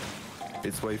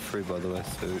 It's wave 3 by the way,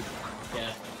 so Yeah.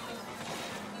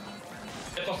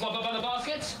 If I flop up on the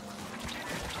basket.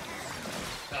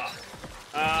 Ah.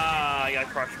 Ah, I got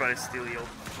crushed by a steel eel.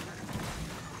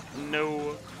 No.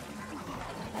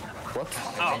 what?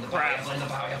 Oh, Blend the crap. blend the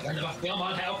barrier, blend the barrier. Come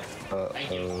on, help.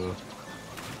 Thank you.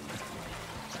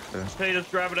 Hey, just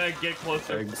grab an egg, get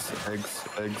closer. Eggs.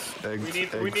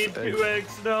 We need 2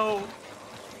 eggs. No.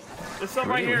 There's some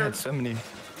right Really? We here. had so many.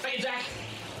 Hey, Jack.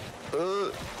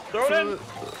 Throw it in.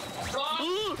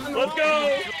 Run. Let's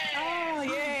go. Oh,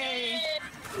 yay!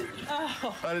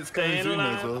 Oh, And it's Staying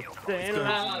Kozuna as well. alive. Staying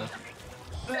alive.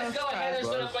 Let's go ahead and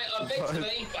Bye. celebrate our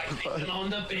victory by clicking on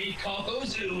the big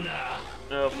Kozuna.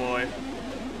 Oh boy.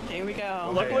 here we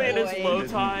go. Luckily it is Boy. low They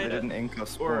tide. didn't ink us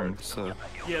spawn, so...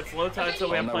 Yeah, it's low tide, so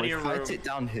we have no, plenty we of room. fight it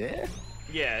down here?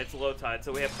 Yeah, it's low tide,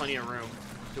 so we have plenty of room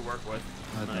to work with.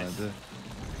 I had Nice. no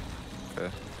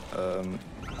idea. Okay.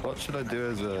 What should I do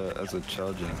as a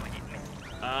charger?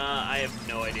 I have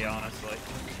no idea, honestly.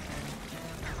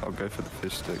 I'll go for the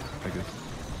fish stick, I guess.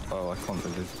 Oh, I can't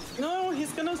really. No,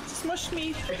 he's gonna smush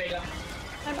me. Hey, Vega.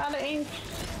 I'm out of ink.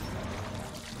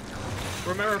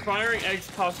 Remember, firing eggs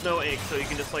costs no ink, so you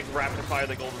can just like rapid fire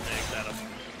the golden eggs at them.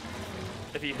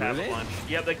 If you have Really? a bunch.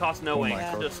 Yep, they cost no Oh ink. my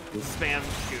God. Just spam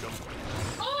shoot them.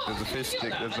 Oh, There's a I fish didn't stick,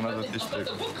 know there's that. another I thought fish the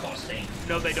stick. wood costing.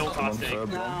 No, they don't Come on, cost ink. third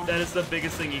one. No. That is the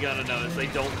biggest thing you gotta know, is they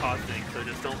don't cost ink, so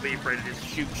just don't be afraid to just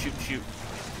shoot, shoot, shoot.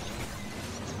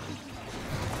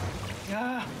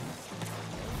 Yeah.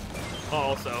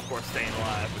 Also, of course, staying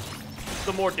alive, which is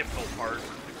the more difficult part.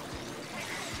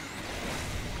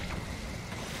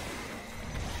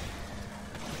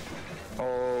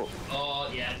 Oh,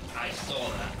 Oh, yeah, I saw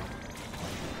that.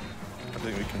 I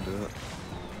think we can do it.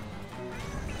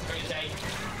 What do you say?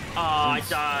 Ah, I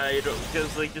died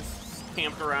because they just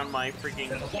camped around my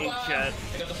freaking ink jet.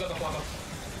 I got the flipper flopper.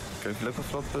 Okay, Flipper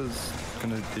Flopper's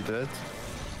gonna be dead.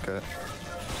 Okay.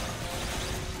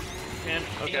 And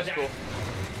okay, cool.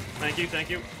 Thank you, thank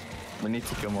you. We need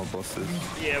to kill more bosses.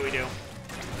 Yeah, we do.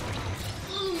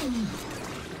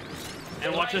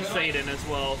 And watch a Satan as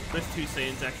well. There's 2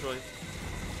 Satans actually.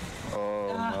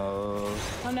 Oh no.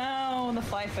 Oh no, the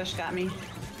fly fish got me.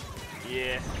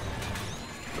 Yeah.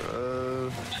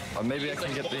 Maybe I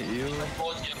can get the eel.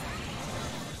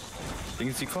 Thing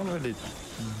is, you can't really.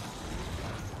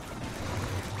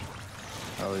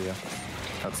 Oh yeah,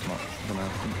 that's not gonna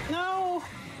happen. No.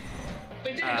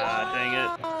 We did Ah, dang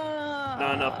it.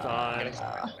 Not enough time.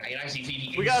 I can actually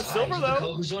see the We got inside silver, of the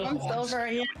though. Kozuna One once. silver,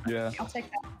 yeah. Yeah. I'll take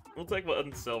that. We'll take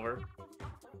one silver.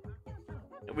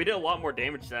 We did a lot more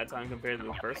damage that time compared to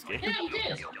the first game. Yeah, we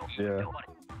did. Yeah.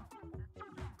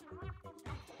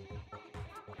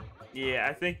 Yeah,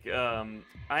 I think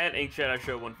I had Inkjet. I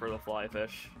showed one for the fly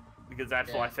fish because that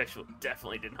Yeah. fly fish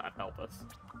definitely did not help us.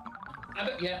 I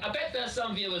bet there's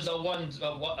some viewers are wondering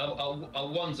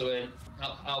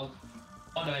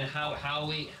how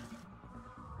we.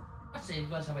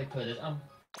 What's how I put it?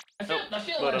 I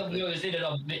feel Load like up the viewers need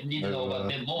to know a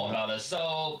bit more about us.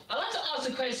 So I'd like to ask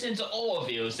a question to all of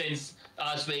you, since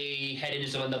as we head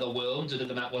into another world to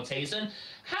the map rotation.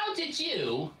 How did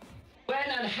you, when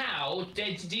and how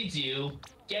did you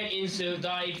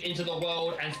dive into the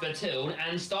world and Splatoon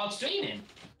and start streaming?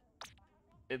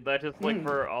 Is that just like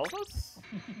for all of us?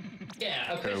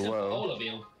 Yeah, a question for well. all of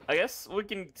you. I guess we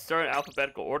can start in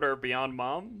alphabetical order.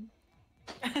 BeyondMom.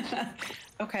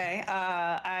 Okay,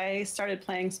 I started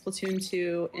playing Splatoon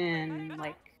 2 in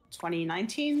like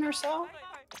 2019 or so,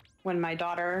 when my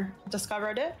daughter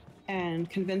discovered it and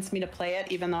convinced me to play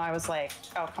it, even though I was like,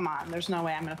 oh, come on, there's no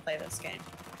way I'm gonna play this game.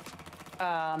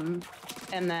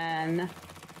 And then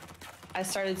I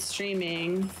started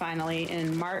streaming finally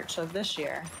in March of this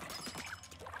year.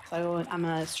 So I'm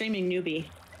a streaming newbie,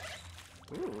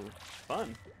 Ooh,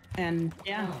 fun. and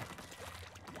yeah,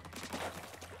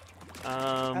 that's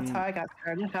how Um, I got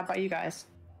started. How about you guys?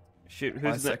 shoot,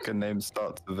 My who's next? second name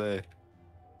starts with A.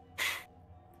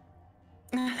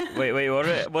 Wait,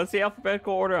 what's the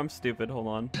alphabetical order? I'm stupid. Hold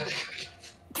on.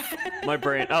 My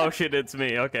brain. Oh shit, it's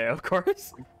me. Okay, of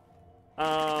course.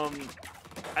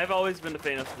 I've always been a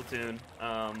fan of Splatoon.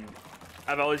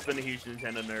 I've always been a huge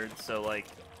Nintendo nerd, so like,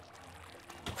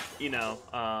 you know,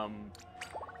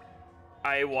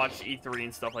 I watch E3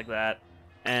 and stuff like that,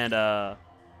 and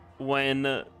when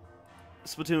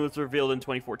Splatoon was revealed in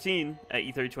 2014 at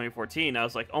E3 2014, I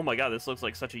was like, oh my god, this looks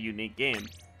like such a unique game.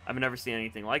 I've never seen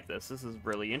anything like this. This is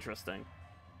really interesting.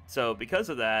 So because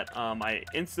of that, I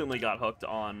instantly got hooked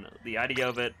on the idea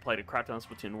of it, played a crap ton of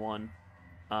Splatoon 1.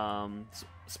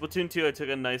 Splatoon 2 I took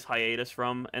a nice hiatus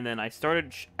from, and then I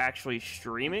started actually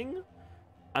streaming.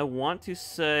 I want to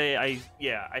say, I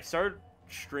started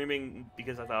streaming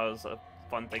because I thought it was a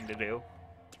fun thing to do.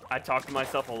 I talk to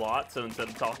myself a lot, so instead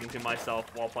of talking to myself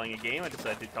while playing a game, I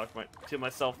decided to talk to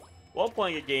myself while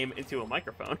playing a game into a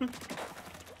microphone.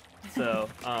 So,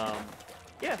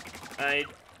 yeah, I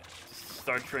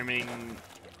started streaming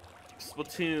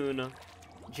Splatoon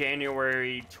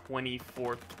January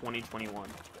 24th, 2021.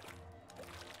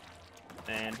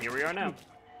 And here we are now.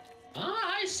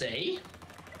 Ah, I see.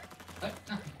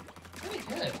 Very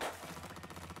good.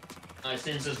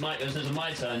 Since it's my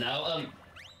turn now,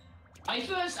 I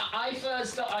first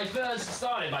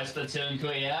started my Splatoon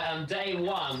career on day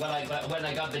one when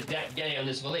I got the Jackogień on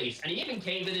this release, and he even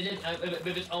came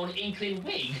with his own Inkling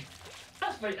wig.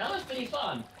 That was pretty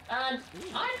fun. And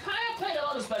I have played a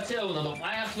lot of Splatoon on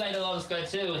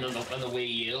the Wii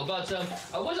U, but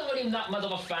I wasn't really that much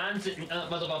of a fan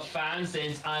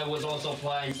since I was also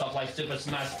playing stuff like Super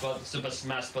Smash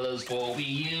Bros. For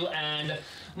Wii U and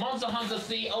Monster Hunter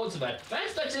 3 Ultimate. When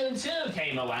Splatoon 2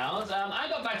 came around, I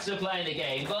got back to playing the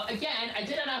game, but again, I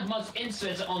didn't have much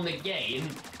interest on the game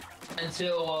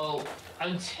until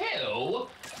I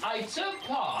took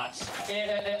part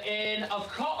in a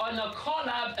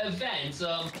collab event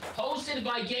hosted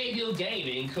by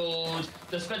Jackogień called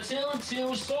the Splatoon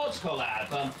 2 Swords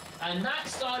Collab, and that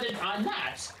started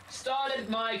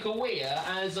my career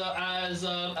as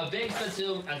a big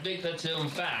Splatoon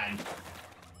fan.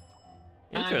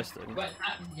 Interesting.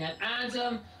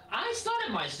 I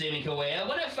started my streaming career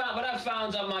when I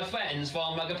found my friends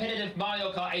from a competitive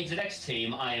Mario Kart 8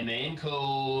 team I am in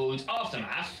called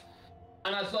Aftermath.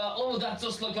 And I thought, oh, that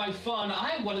just looked like fun.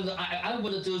 I wanted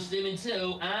to do streaming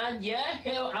too, and yeah,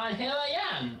 here I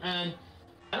am. And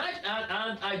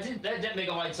I did make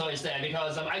a right choice there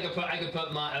because I could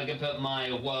put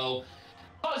my well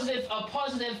positive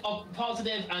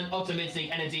and optimistic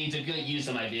energy to good use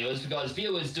of my viewers, because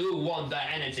viewers do want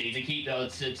that energy to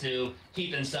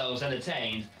keep themselves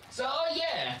entertained. So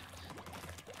yeah.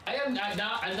 I am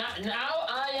now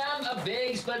I am a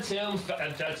big Splatoon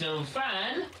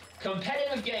fan,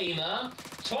 competitive gamer,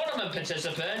 tournament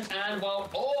participant, and well,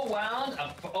 all round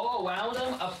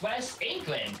a fresh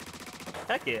Inkling.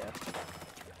 Heck yeah.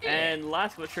 And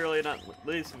last but surely not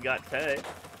least, we got Tay.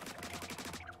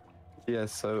 Yeah,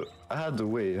 so I had the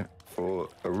Wii for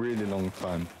a really long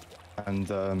time,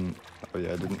 and oh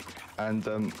yeah, I didn't. And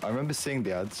I remember seeing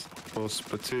the ads for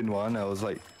Splatoon 1. I was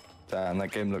like, damn,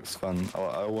 that game looks fun.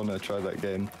 I want to try that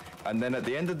game. And then at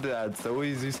the end of the ads, there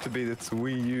always used to be this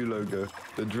Wii U logo,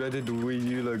 the dreaded Wii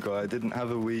U logo. I didn't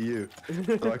have a Wii U,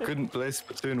 so I couldn't play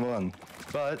Splatoon 1.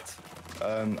 But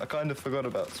I kind of forgot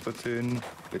about Splatoon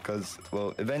because,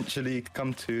 well, eventually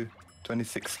come to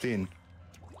 2016,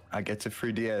 I get a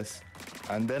 3DS,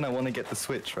 and then I want to get the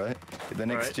Switch, right? The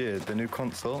next year, the new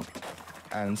console.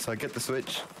 And so I get the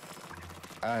Switch,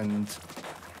 and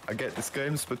I get this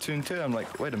game, Splatoon 2. I'm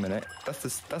like, wait a minute, that's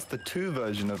the 2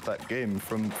 version of that game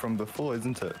from before,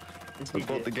 isn't it? So I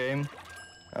bought the game.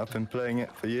 I've been playing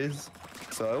it for years.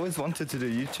 So I always wanted to do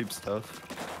YouTube stuff.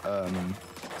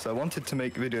 So I wanted to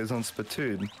make videos on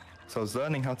Splatoon. So I was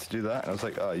learning how to do that, and I was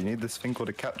like, oh, you need this thing called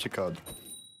a capture card.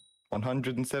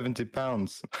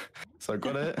 £170. So I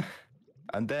got it,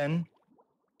 and then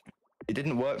it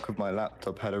didn't work with my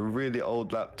laptop. I had a really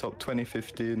old laptop,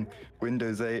 2015,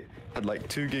 Windows 8, had like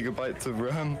 2 gigabytes of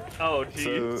RAM. Oh,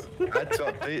 jeez. So I had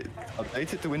to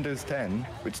update it to Windows 10,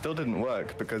 which still didn't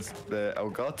work because the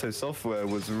Elgato software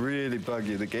was really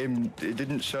buggy. The game, it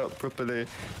didn't show up properly.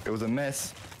 It was a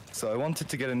mess. So I wanted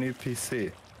to get a new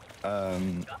PC,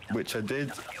 which I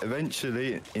did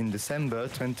eventually in December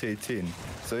 2018.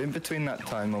 So in between that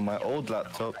time on my old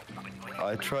laptop,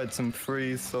 I tried some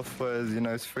free softwares, you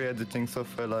know, it's free editing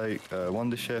software like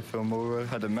Wondershare Filmora,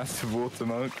 had a massive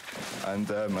watermark, and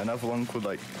another one called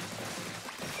like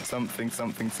something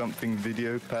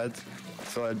video pad.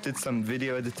 So I did some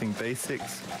video editing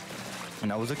basics,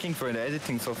 and I was looking for an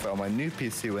editing software on my new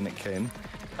PC when it came.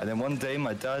 And then one day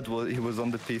my dad he was on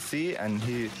the PC and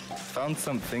he found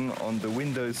something on the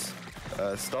Windows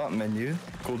start menu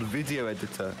called Video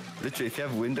Editor. Literally, if you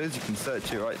have Windows, you can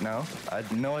search it right now. I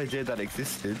had no idea that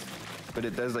existed.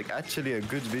 but there's like actually a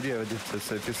good video editor.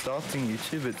 So if you're starting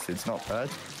YouTube, it's not bad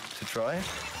to try.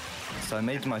 So I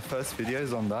made my first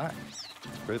videos on that,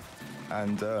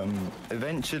 and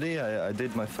eventually I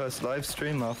did my first live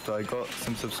stream after I got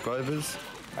some subscribers.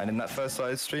 And in that first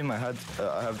live stream, I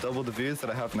have double the views that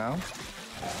I have now.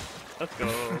 Let's go.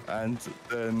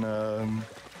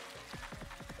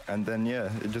 And then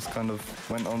yeah, it just kind of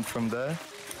went on from there.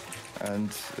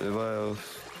 And well,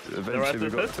 eventually we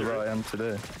got to where I am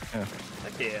today. Yeah.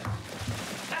 Heck yeah.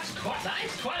 That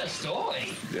is quite a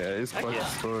story. Yeah, it's quite a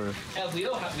story. Yeah, we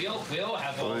all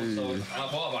have our own stories.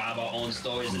 All have our own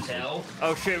stories to tell.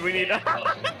 Oh shit, we need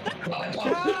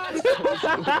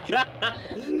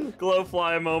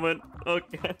Glowfly moment.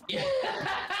 Okay.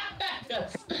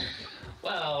 Yes.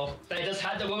 Well, they just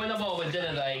had to ruin the moment,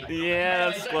 didn't they?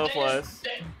 Yeah, that's Glowflies.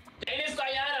 Dennis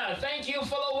Diana, thank you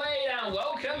for the wait and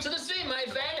welcome to the stream, my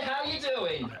friend. How you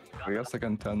doing? I guess I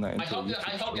can turn that into. I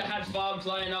hope you had fun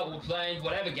playing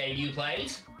whatever game you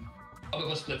played. Hope it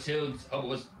was Splatoon.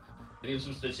 Maybe it was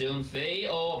Splatoon 3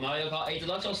 or Mario Kart 8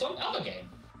 Deluxe or some other game.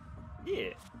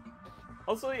 Yeah.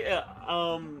 Also, yeah.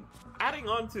 Adding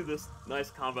on to this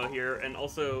nice combo here, and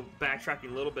also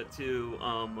backtracking a little bit to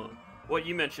what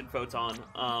you mentioned, Photon.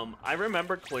 I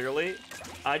remember clearly.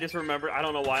 I just remember. I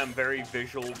don't know why I'm a very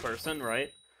visual person,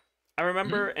 right? I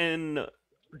remember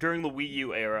during the Wii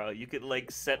U era, you could like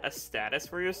set a status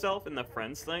for yourself in the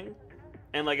friends thing,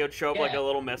 and like it would show up like a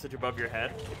little message above your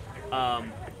head.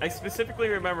 I specifically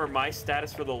remember my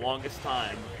status for the longest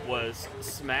time was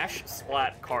Smash,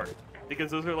 Splat, Kart, because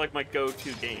those are like my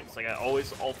go-to games. Like I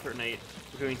always alternate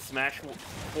between Smash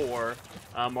 4,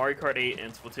 Mario Kart 8,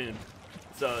 and Splatoon.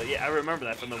 So yeah, I remember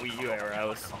that from the Wii U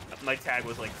era. My tag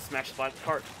was like Smash, Splat,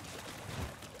 Kart.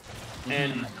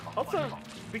 And also,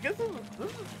 because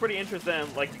this is pretty interesting,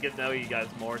 I'd like to get to know you guys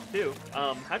more too.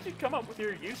 How'd you come up with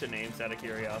your usernames out of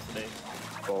curiosity?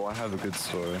 Oh, I have a good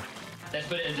story. Let's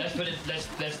do it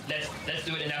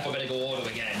in alphabetical order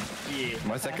again. Yeah.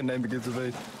 My second name begins with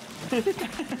A.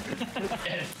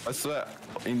 I swear,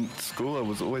 in school I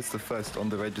was always the first on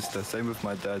the register. Same with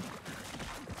my dad.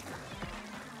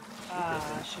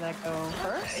 Should I go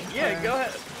first? Yeah, or? go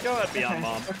ahead. Go ahead, Beyond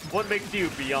Mom. What makes you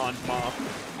Beyond Mom?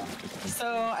 So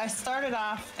I started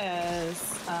off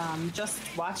as just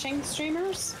watching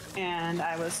streamers, and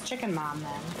I was chicken mom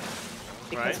then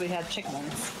because we had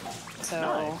chickens.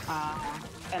 So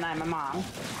and I'm a mom.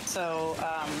 So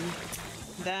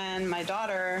then my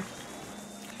daughter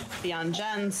Beyond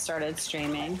Jen started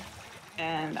streaming,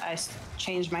 and I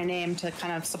changed my name to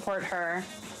kind of support her.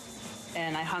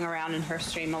 And I hung around in her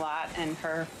stream a lot and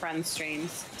her friends'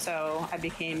 streams. So I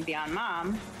became Beyond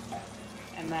Mom.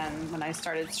 And then when I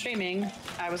started streaming,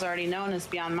 I was already known as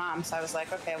Beyond Mom. So I was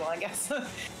like, okay, well, I guess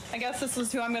this is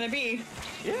who I'm gonna be.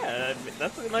 Yeah,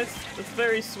 that's a nice, that's a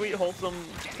very sweet, wholesome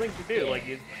thing to do. Like,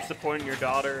 you supporting your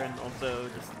daughter and also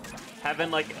just having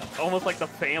like almost like the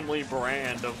family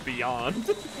brand of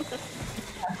Beyond.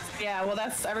 Yeah, well,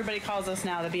 that's everybody calls us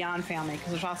now the Beyond family,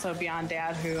 because there's also Beyond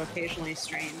Dad who occasionally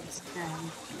streams,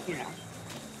 and you know,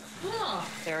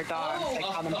 they're a dog. They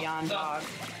call them Beyond Dog.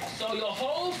 So your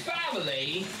whole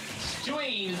family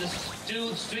stream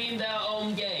their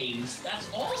own games. That's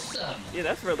awesome. Yeah,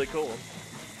 that's really cool.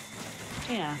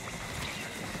 Yeah.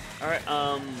 All right.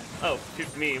 Oh,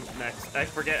 shoot, me next. I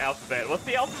forget alphabet. What's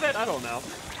the alphabet? I don't know.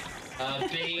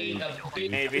 B,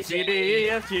 A, B, C, D,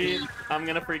 E, F, G. I'm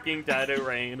gonna freaking die to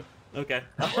rain. Okay.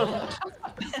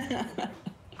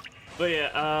 But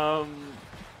yeah,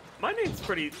 my name's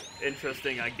pretty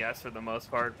interesting, I guess, for the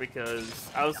most part, because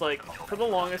I was like, for the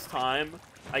longest time,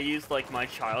 I used like my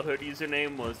childhood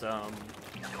username was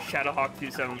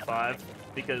Shadowhawk275,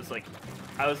 because like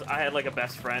I had like a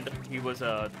best friend. He was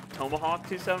a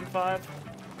Tomahawk275.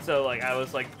 So, like, I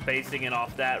was, like, basing it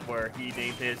off that, where he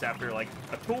named his after, like,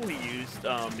 a tool he used,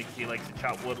 because he likes to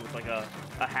chop wood with, like, a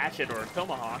hatchet or a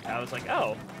tomahawk. I was like,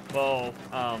 oh, well,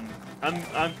 I'm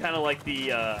kind of like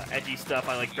the, edgy stuff.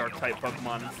 I like dark-type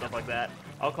Pokemon and stuff like that.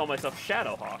 I'll call myself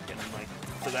Shadowhawk, and, like,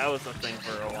 so that was the thing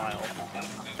for a while.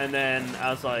 And then I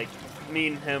was like, me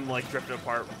and him, like, drifted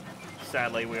apart.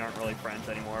 Sadly, we aren't really friends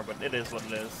anymore, but it is what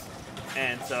it is.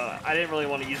 And so I didn't really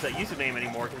want to use that username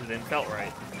anymore because it didn't felt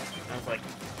right. And I was like,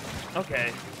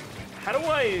 okay, how do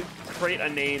I create a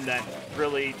name that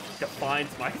really defines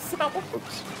myself?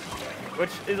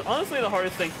 Which is honestly the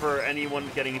hardest thing for anyone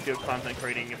getting into content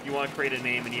creating. If you want to create a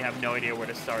name and you have no idea where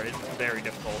to start, it's very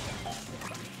difficult.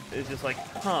 It's just like,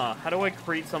 how do I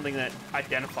create something that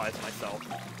identifies myself?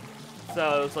 So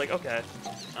I was like, okay,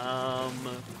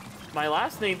 my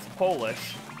last name's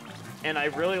Polish, and I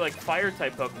really like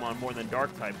fire-type Pokemon more than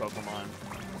dark-type Pokemon.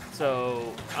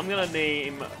 So I'm gonna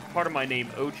name part of my name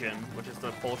Ojin, which is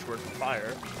the Polish word for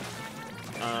fire.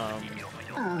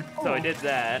 So I did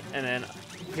that, and then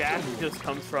Jack just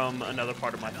comes from another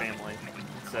part of my family.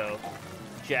 So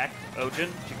Jackogień,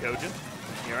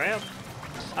 here I am.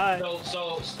 Hi.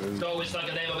 So it's like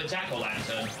the name of a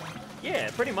jack-o'-lantern. Yeah,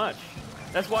 pretty much.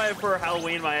 That's why for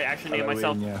Halloween, I actually named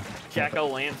myself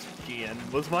Jackogień.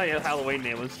 Was my Halloween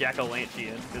name was Jackogień,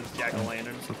 because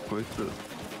Jack-o'-lantern.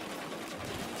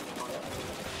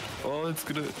 Oh, it's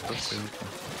gonna. Okay.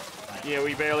 Yeah,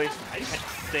 we barely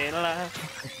staying alive.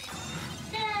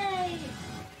 Yay!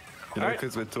 You know,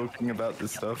 because we're talking about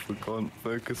this stuff, we can't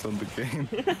focus on the game.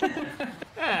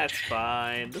 That's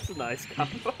fine. This is a nice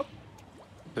combo.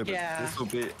 Yeah. This will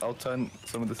be. I'll turn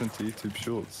some of this into YouTube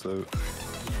shorts, so.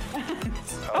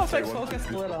 Oh, thanks, focus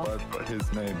a little. I've got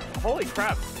his name. Holy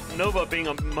crap! Nova being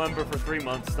a member for 3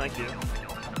 months. Thank you.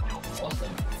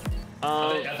 Awesome.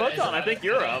 Photon, I think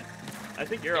you're up. I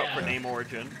think you're up for name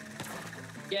origin.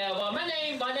 Yeah, well, my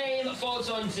name,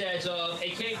 Photon Jet,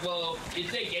 it came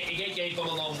from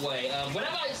a long way.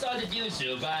 Whenever I started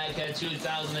YouTube back in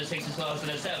 2006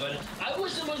 2007, I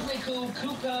was originally called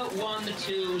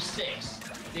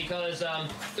Cooper126 because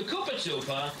the Koopa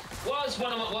Trooper was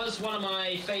one of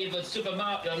my favorite Super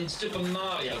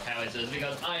Mario characters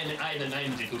because I'm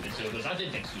into Koopa Troopers. I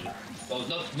think they're cute. Well,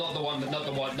 not the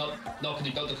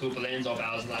Koopa Lands or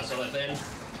Bowser and that sort of thing.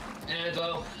 And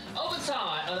over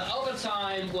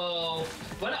time, well,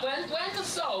 when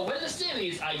the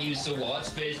series I used to watch,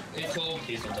 it's called,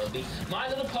 please don't tell me, My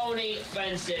Little Pony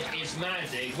Friendship is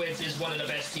Magic, which is one of the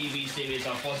best TV series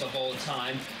I've watched of all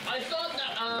time. I thought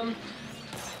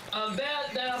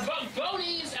that there are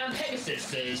Bronies and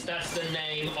Pegasuses. That's the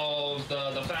name of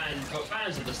the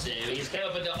fans of the series. Came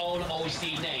up with their own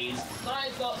OC names. So I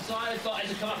thought I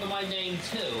should come up with my name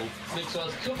too,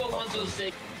 because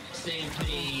Cooper126 seemed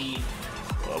pretty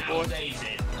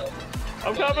outdated.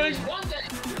 I'm coming. One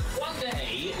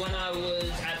day when I was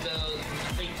at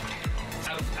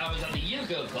the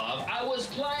Yu-Gi-Oh Club, I was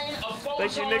playing a Photon.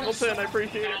 Thank you, Nicholson. I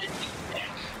appreciate it.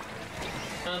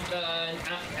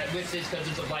 Which is because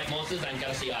it's a Black Monsters and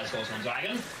Galaxy Ice Photon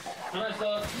Dragon. And I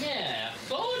thought, yeah,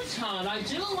 Photon, I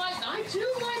do like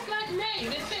that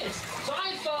name, it fits. So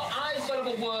I thought of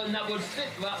a word that would fit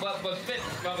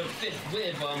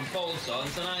with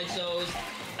photons, and I chose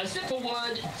a simple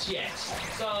word, jet.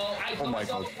 So I called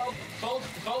myself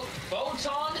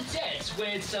Photon Jet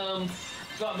with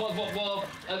well,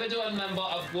 I do remember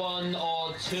of one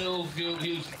or two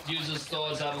users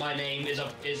thought that my name is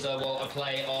a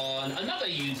play on another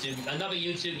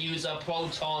YouTube user,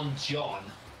 Proton John.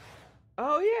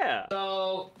 Oh yeah.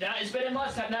 So that's pretty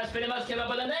much came up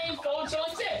with the name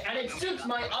Photon Jet, and it suits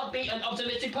my upbeat and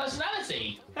optimistic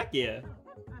personality. Heck yeah.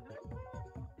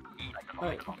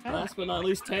 Alright, last but not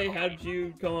least, Tay, how did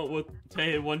you come up with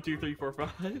Tay 1, 2, 3, 4,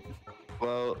 5?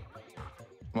 Well,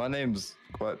 my name's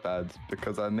quite bad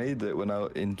because I made it when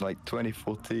in like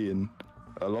 2014,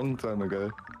 a long time ago.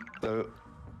 So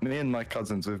me and my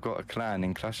cousins, we've got a clan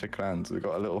in Clash of Clans. We've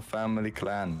got a little family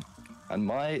clan,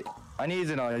 and I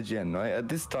need an IGN, right? At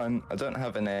this time, I don't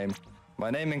have a name. My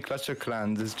name in Clash of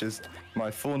Clans is just my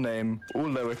full name, all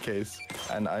lowercase,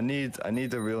 and I need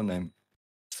a real name.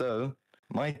 So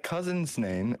my cousin's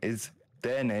name is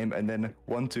their name and then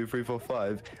 1, 2, 3, 4,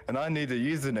 5, and I need a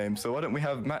username. So why don't we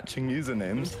have matching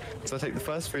usernames? So I take the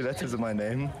first 3 letters of my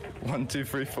name, 1, 2,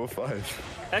 3, 4, 5.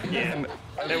 Heck yeah,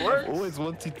 and it works. I've always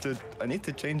wanted to. I need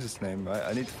to change this name, right?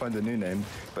 I need to find a new name.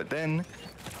 But then,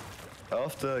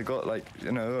 after I got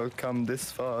I've come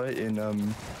this far in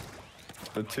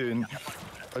Splatoon,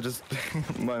 I just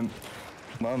my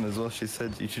mum as well. She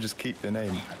said you should just keep your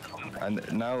name. And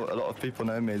now a lot of people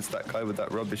know me as that guy with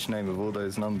that rubbish name of all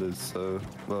those numbers. So,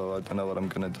 well, I don't know what I'm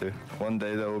gonna do. One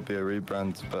day there will be a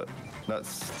rebrand, but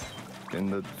that's in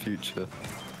the future.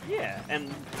 Yeah, and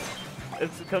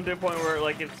it's come to a point where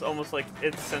it's almost like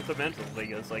it's sentimental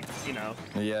because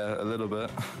Yeah, a little bit.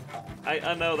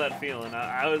 I know that feeling.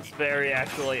 I was very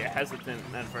actually hesitant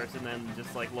at first, and then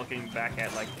just looking back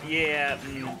at I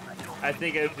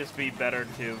think it would just be better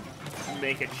to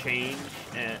make a change.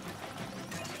 And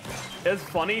it's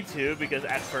funny too because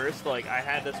at first I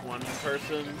had this one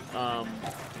person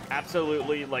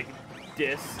absolutely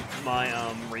diss my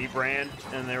rebrand,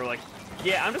 and they were like,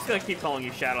 yeah, I'm just gonna keep calling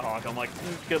you Shadowhawk. I'm like,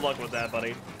 good luck with that,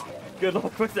 buddy. Good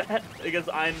luck with that, because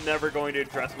I'm never going to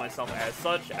address myself as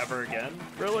such ever again,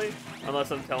 really,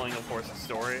 unless I'm telling, of course, a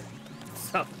story.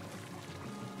 So,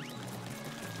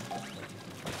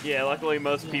 yeah, luckily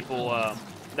most people,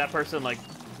 that person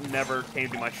never came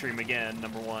to my stream again.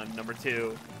 Number one. Number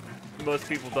two, most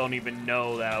people don't even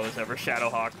know that I was ever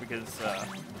Shadowhawk because,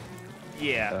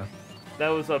 Yeah. That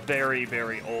was a very,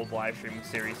 very old live streaming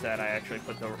series that I actually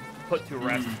put to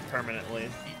rest permanently.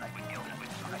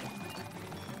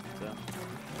 So.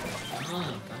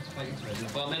 That's quite interesting.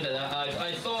 Well, remember that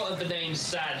I thought the name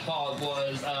Sad Heart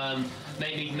was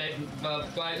maybe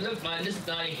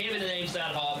by hearing the name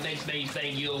Sad Heart makes me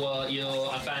think you're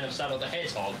a fan of Shadow the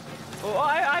Hedgehog. Well,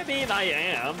 I mean, I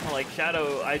am. Like,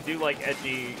 Shadow, I do like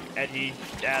edgy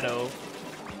Shadow.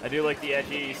 I do like the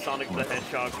edgy Sonic the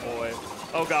Hedgehog boy.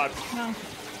 Oh god. No.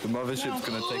 The mothership's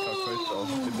gonna take our quota off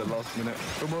in the last minute.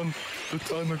 Come on, the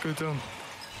timer go down.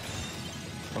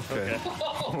 Okay.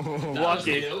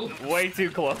 Lucky. Way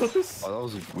too close. Oh, that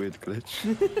was a weird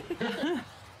glitch.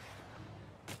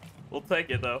 We'll take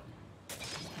it though.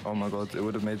 Oh my god, it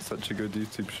would have made such a good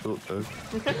YouTube short though.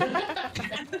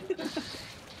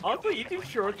 Honestly, YouTube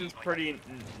Shorts is pretty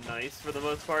nice for the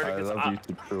most part. I love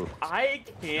YouTube Shorts. I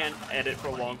can't edit for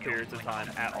long periods of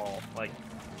time at all. Like,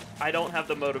 I don't have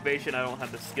the motivation, I don't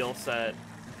have the skill set.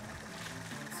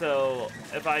 So,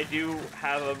 if I do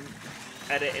have an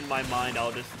edit in my mind,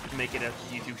 I'll just make it a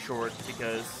YouTube Short,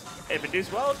 because if it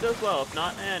does well, it does well. If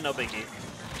not, no biggie.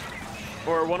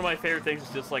 Or one of my favorite things is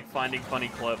just like finding funny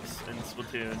clips in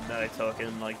Splatoon that I took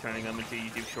and like turning them into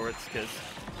YouTube Shorts, because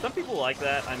some people like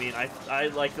that. I mean, I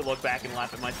like to look back and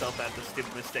laugh at myself at the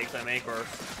stupid mistakes I make, or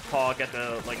talk at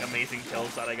the like amazing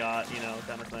kills that I got, you know,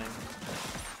 kind of thing.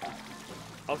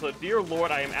 Also, dear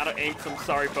lord, I am out of inks. I'm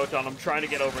sorry, Photon. I'm trying to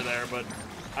get over there, but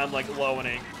I'm like low in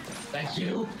ink. Thank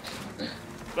you.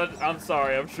 But I'm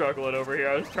sorry, I'm struggling over here.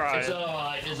 I was trying. It's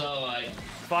alright, it's alright.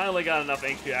 Finally got enough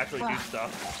ink to actually do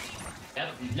stuff.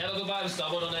 Never go by with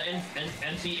someone on an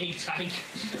empty ink tank.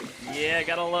 Yeah,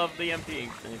 gotta love the empty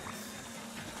ink tank.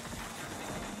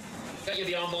 Got you,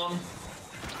 BeyondMom.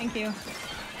 Thank you.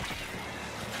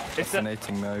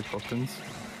 Fascinating Mary Poppins.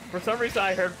 For some reason,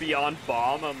 I heard Beyond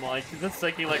Bomb. I'm like, just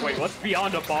thinking, like, wait, what's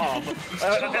Beyond a Bomb?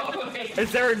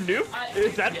 Is there a nuke?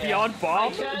 Is that Beyond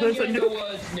Bomb? There's a nuke.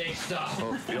 Words mixed up.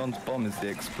 Well, Beyond Bomb is the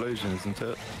explosion, isn't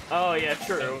it? Oh yeah,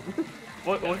 true.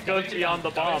 What goes beyond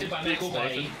the bomb? Directed by The Michael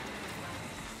explosion. Bay.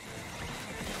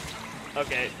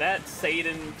 Okay, that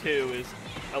Satan 2 is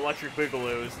Electric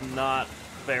Boogaloo is not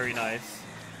very nice.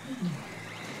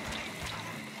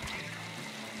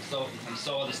 So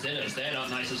are the Stinners. They're not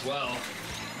nice as well.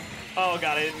 Oh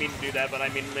god, I didn't mean to do that, but I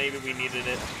mean maybe we needed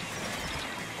it.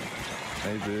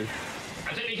 Maybe.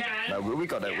 I think we can. No, we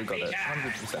got it, Yeah, we got we it. can.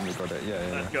 100% we got it, yeah.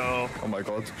 Let's go. Oh my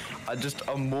god.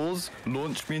 A Moors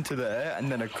launched me into the air and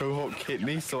then a Cohawk hit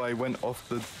me, so I went off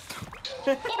the...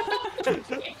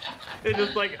 It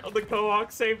just like, the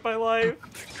Cohawk saved my life.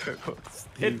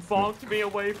 It bonked me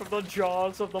away from the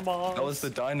jaws of the Moors. That was the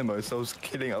Dynamo, so I was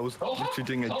literally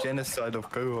doing a genocide of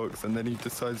Cohawks and then he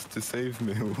decides to save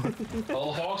me.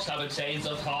 All hawks have a change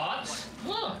of heart.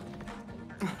 Huh.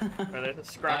 Alright, there's a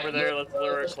scrapper there, let's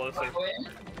lure it closer.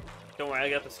 Don't worry, I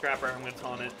got the scrapper, I'm gonna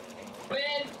taunt it. Win!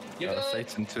 You're good!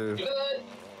 Satan too. You're good!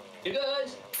 You're good!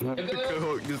 You're The good!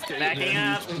 Cohawk just came Backing in.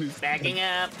 up! Backing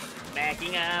up!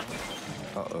 Backing up!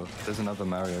 Uh-oh, there's another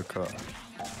Mario Kart.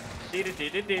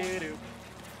 Do-do-do-do-do-do.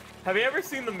 Have you ever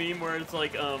seen the meme where it's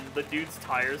like, the dude's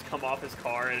tires come off his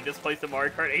car and it just plays the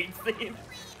Mario Kart 8 theme?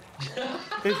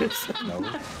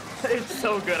 No. It's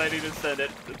so good, I need to send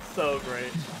it. It's so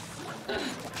great.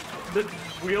 The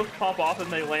wheels pop off and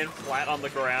they land flat on the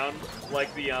ground,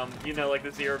 like the, you know, like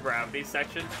the zero gravity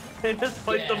section. It just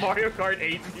plays the Mario Kart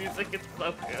 8 music, it's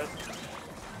so good.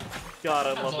 God,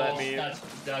 I love that meme.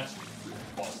 That's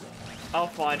awesome. I'll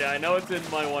find it. I know it's in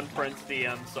my one friend's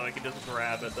DM, so I can just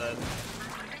grab it then.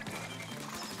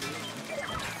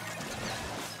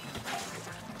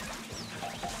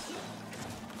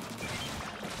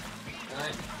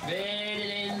 Alright,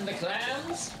 raining in the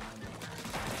clams.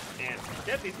 And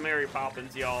get these Mary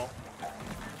Poppins, y'all.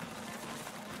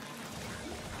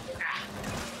 Ah.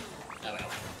 Oh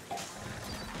well.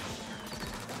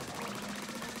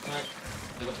 Alright,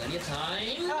 we've got plenty of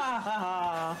time.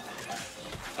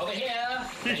 Over here.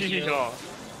 Thank you. Yeah.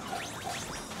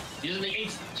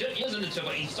 Using the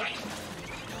turbo E strike.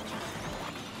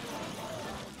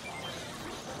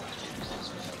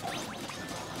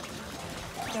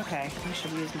 Okay, I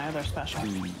should use my other special.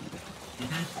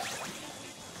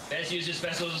 Best use your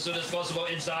specials as soon as possible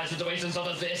inside situations such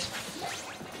as this.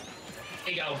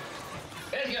 Here you go.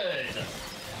 Very good.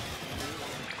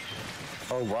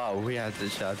 Oh wow, we had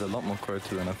a lot more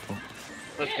quota than I thought.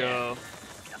 Let's go.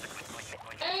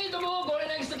 Hey, the more going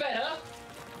next the better.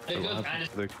 Very good.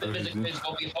 And the physics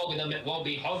won't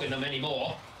be hogging them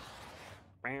anymore.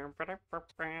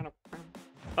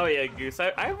 Oh yeah, Goose.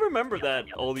 I remember that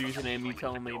old username you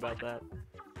telling me about that.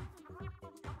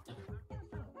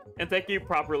 And thank you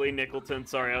properly, Nicholton.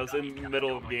 Sorry, I was in the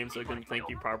middle of game, so I couldn't thank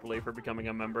you properly for becoming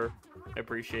a member. I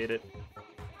appreciate it.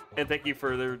 And thank you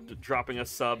for dropping a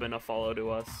sub and a follow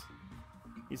to us.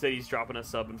 He said he's dropping a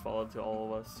sub and follow to all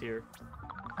of us here.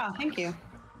 Oh, thank you.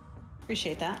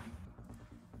 Appreciate that.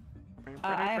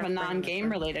 I have a non-game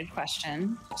related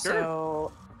question. Sure.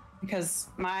 So, because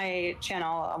my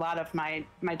channel, a lot of my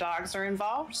dogs are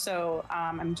involved, so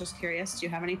I'm just curious, do you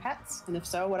have any pets? And if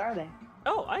so, what are they?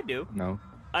 Oh, I do. No.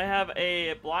 I have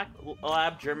a black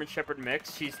lab German Shepherd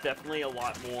mix. She's definitely a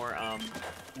lot more,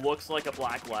 looks like a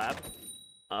black lab.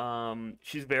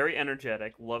 She's very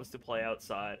energetic, loves to play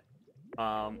outside.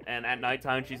 And at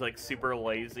nighttime, she's, like, super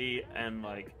lazy, and,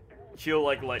 like, she'll,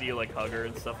 like, let you, like, hug her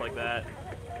and stuff like that.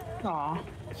 Aw.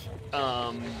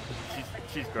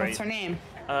 She's great. What's her name?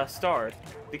 Star.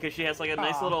 Because she has, like, a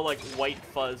nice little, like, white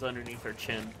fuzz underneath her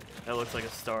chin that looks like a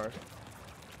star.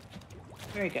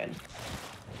 Very good.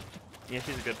 Yeah,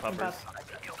 she's a good puppers.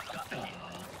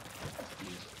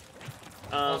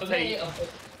 For me,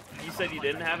 You said you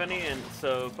didn't have any, and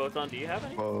so, Photon, do you have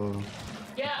any? Oh.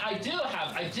 yeah, I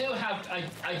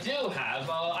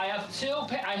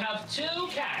have two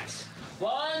cats.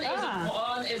 One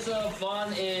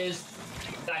is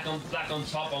black on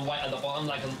top and white at the bottom,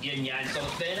 like a yin yang sort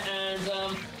of thing, and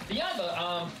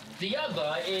the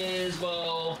other is,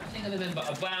 well, I think I remember,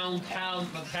 a brown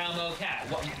camo cat.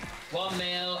 One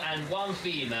male and one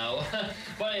female.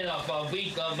 Funny enough,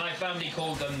 my family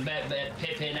called them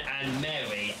Pippin and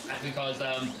Mary because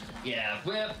yeah,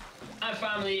 our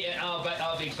family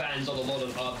are big fans of the Lord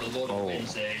of the Rings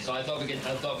series, so I thought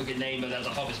we could name it as a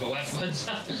Hobbit for reference.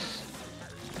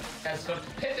 As for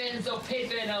Pippin, so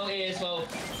Pippin is, well,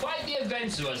 quite the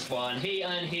adventurous one. He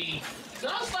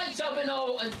just like jumping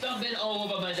over a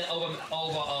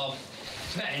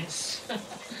fence.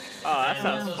 Oh, that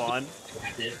sounds fun.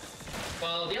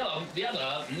 Well, the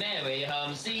other Mary,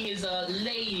 she is a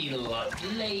ladylike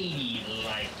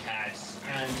cat,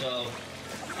 and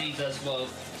she just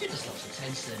loves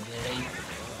attention, really.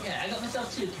 Yeah, I got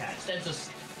myself two cats. They're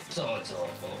just so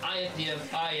adorable. I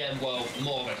am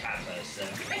more of a cat person.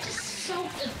 They're just so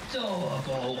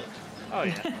adorable. Oh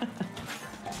yeah.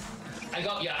 I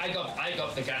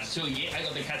got the cats 2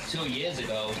 years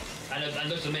ago, and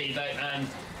look at me,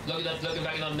 looking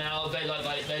back at them now, they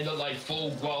look like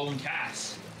full-grown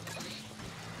cats.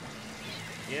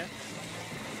 Yeah.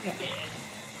 Yeah.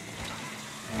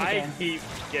 I keep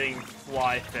getting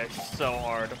fly fished so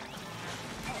hard.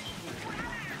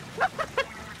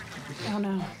 Oh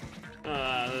no.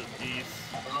 Jeez.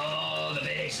 Oh, the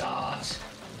big shots.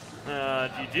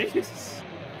 GG's.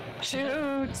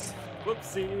 Shoot.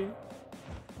 Whoopsie.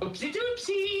 Oopsie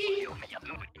doopsie.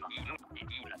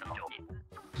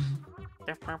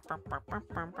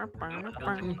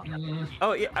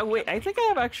 Oh yeah, wait, I think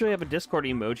I actually have a Discord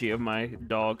emoji of my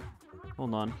dog.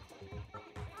 Hold on.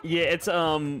 Yeah, it's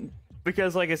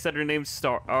because like I said, her name's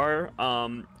Star.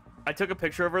 I took a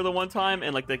picture of her the one time,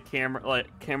 and like the camera,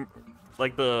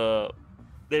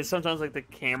 there's sometimes like the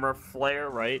camera flare,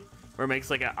 right, where it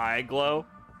makes like an eye glow.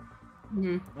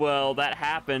 Mm-hmm. Well, that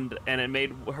happened, and it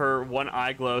made her one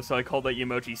eye glow, so I called that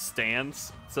emoji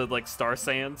Stans, so like Star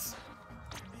Sands.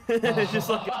 It's just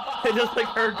like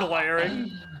her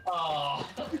glaring. Oh,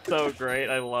 So great,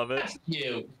 I love it. that's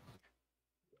cute.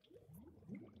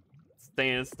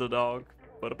 Stans the dog.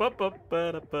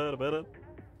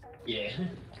 Yeah.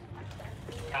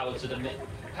 Pedal to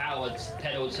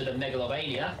the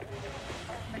megalomania.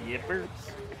 Yippers.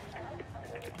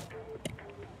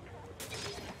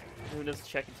 Who does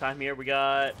checking time here? We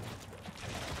got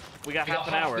half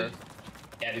an hour.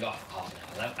 Yeah, we got half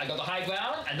an hour. I got the high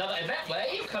ground. Another event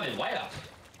wave coming way up.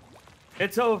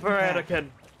 It's over,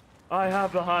 Anakin. I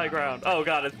have the high ground. Oh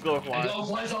god, it's glowfly.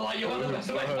 Glowflies are like you want to mess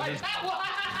away.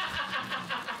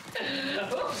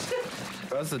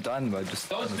 That's the dynamite. Just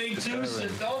Don't speak too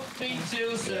soon. Don't speak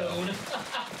too soon.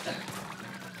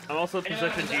 I'm also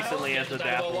positioned decently as a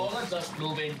dapple. Just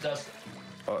moving, just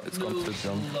Oh, it's gone to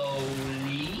jump.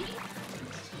 slowly.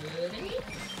 Slowly.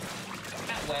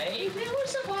 That way, we will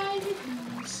survive it.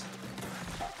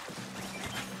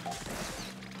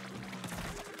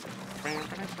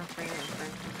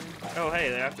 Oh hey,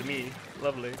 they're after me.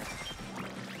 Lovely.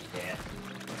 Yeah.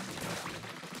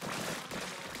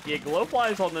 Yeah,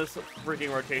 glowflies on this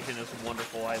freaking rotation is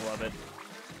wonderful. I love it.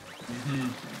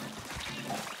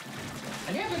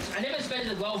 I never expected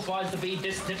the glowflies to be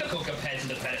this difficult compared to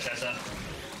the predecessor.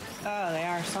 Oh, they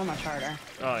are so much harder.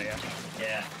 Oh yeah.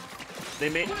 Yeah. They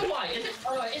made. I wonder why. Is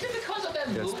it because of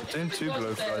them? Yes, doing two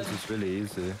glowflies is really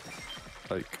easy.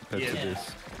 Like compared to Yeah.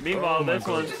 this. Meanwhile, Oh my this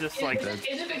God. one's just like. Is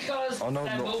it because Oh, no,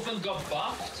 that no. movement got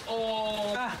buffed,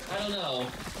 or Ah. I don't know?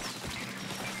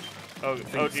 Oh, I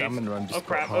think oh, geez. Salmon Run just Oh, got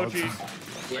crap. Oh, hard. geez.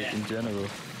 Like Yeah. in general.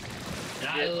 And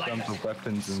I like Terms that. of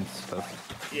weapons and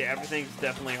stuff. Yeah, everything's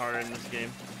definitely harder in this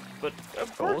game. But But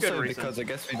for good also reasons. because I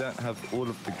guess we don't have all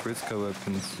of the Grisco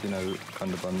weapons, you know,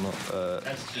 kind of unlocked,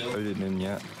 That's true. loaded in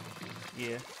yet.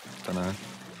 Yeah. Don't know.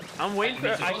 I'm waiting for.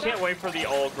 I What's can't that? wait for the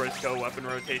all Grisco weapon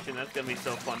rotation. That's gonna be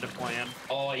so fun to plan.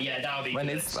 Oh yeah, that would be When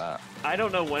good. is that? I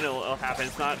don't know when it'll happen.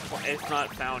 It's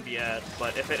not found yet.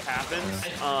 But if it happens,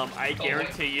 I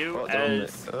guarantee you, Hold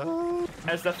on.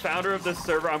 as the founder of this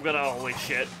server, I'm gonna holy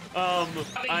shit.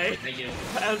 Thank you.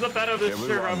 As the founder of this Yeah, we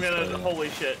server, were I'm on gonna Sky, yeah. holy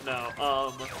shit.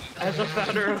 No. As the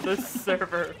founder of this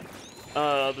server,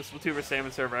 the Splatuber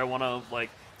Salmon server, I want to like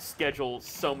schedule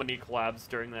so many collabs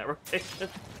during that rotation.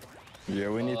 Yeah,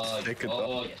 we need to take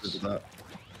oh, advantage yes. of that.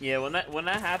 Yeah, when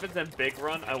that happens in Big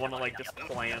Run, I want to like just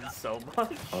plan so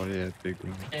much. Oh yeah, big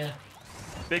one. Yeah.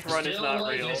 Big Run is not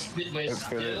real. We're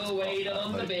still waiting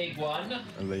on the big one.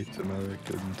 Late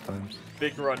American times.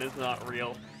 Big Run is not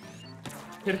real.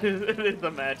 It is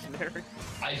imaginary.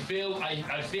 I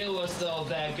feel as though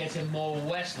they're getting more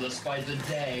restless by the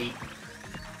day.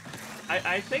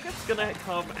 I think it's gonna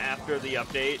come after the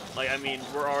update. Like, I mean,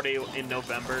 we're already in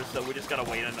November, so we just gotta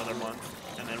wait another month,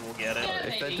 and then we'll get it. Yeah.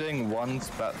 If they're doing one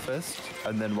Splatfest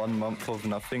and then 1 month of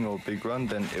nothing or big run,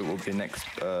 then it will be next,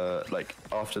 like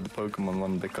after the Pokemon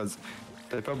one, because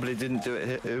they probably didn't do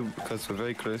it here because we're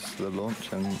very close to the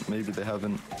launch and maybe they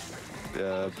haven't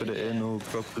put it in all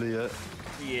properly yet.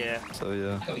 Yeah. So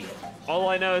yeah, Oh yeah. All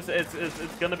I know is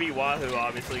it's gonna be Wahoo,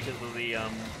 obviously, because of the yeah.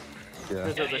 because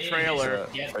of the it is, trailer.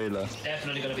 Yeah, Trailer.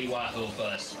 definitely gonna be Wahoo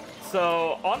first.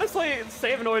 So honestly,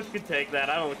 Savanoids could take that.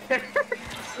 I don't care.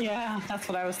 Yeah, that's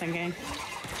what I was thinking.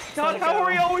 God, Let it how go. are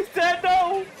we always dead?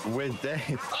 No. We're dead.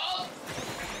 Oh!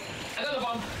 Another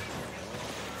one!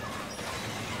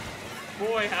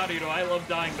 Boy, howdy do I love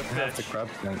dying to We have the fish. crab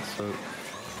tank, so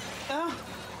Oh,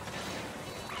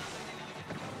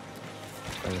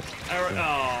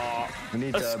 Oh, we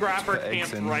need A to scrapper put eggs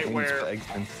camped in. right we need to where- put eggs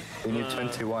in. We need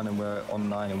 21 and we're on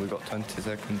 9 and we've got 20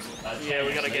 seconds. yeah,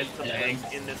 we gotta get some Yeah. eggs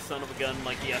in this son of a gun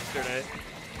like yesterday.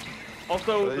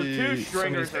 Also, the two Hey,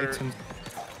 stringers somebody are Satan's-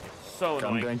 so I'm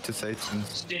annoying. going to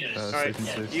Satan's. Dinners. Alright, Satan's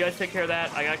safe. you guys take care of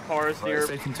that. I got cars Right, near.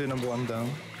 Satan 2 number 1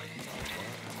 down.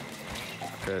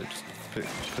 Okay,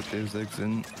 just put those eggs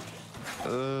in.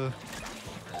 Okay,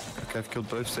 I've killed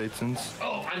both Satans.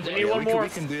 Oh, I'm We dead. need one more. We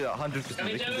can do that, 100%. Can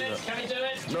we we do can do it? that. Can we do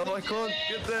it? No, Can I we do can't it?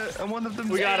 get there, and one of them.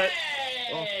 We got it.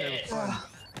 Okay, Yes! we're fine.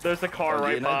 There's a car Oh,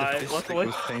 right you know, by. the fish stick Luckily.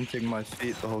 was painting my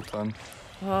feet the whole time.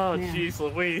 Oh, Yeah. jeez,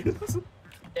 Louise.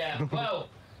 Yeah, well,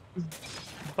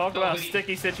 Talk about we-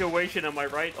 sticky situation, am I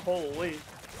right? Holy.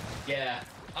 yeah.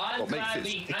 I'm What makes glad it we.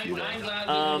 sticky, I'm though? glad we can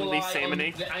The rely on.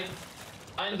 salmon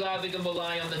I'm glad we can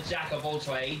rely on the jack of all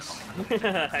trades.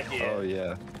 Yeah. Oh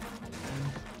yeah.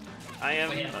 I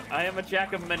am a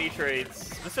jack of many trades,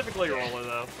 specifically roller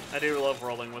though. I do love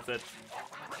rolling with it.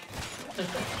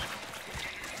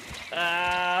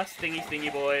 Ah, stingy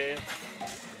boy.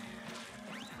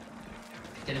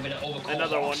 Get a bit of overcall.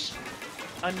 Another one. horse.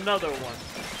 Another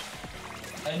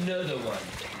one. Another one.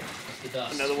 The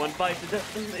dust. Another one bites the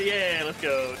dust. Yeah, let's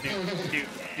go. Do.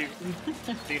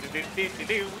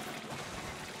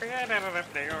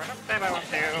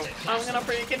 I'm gonna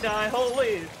freaking die.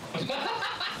 Holy.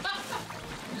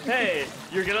 Hey,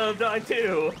 you're gonna die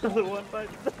too. The one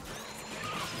bites the dust.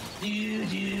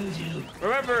 Do.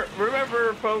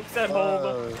 Remember, folks at home,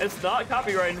 Oh. it's not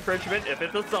copyright infringement if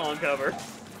it's a song cover.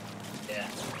 Yeah.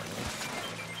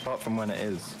 Apart from when it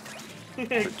is,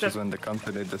 which is when the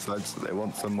company decides that they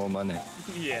want some more money.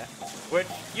 Yeah, which,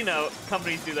 you know,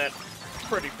 companies do that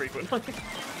pretty frequently.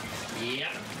 Yeah.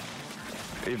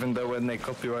 Even though when they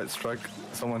copyright strike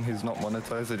someone who's not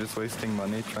monetized, they're just wasting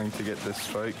money trying to get this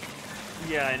strike.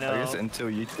 Yeah, I know. I guess until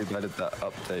YouTube added that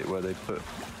update where they put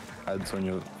ads on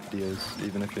your videos,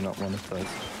 even if you're not monetized.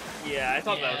 Yeah, I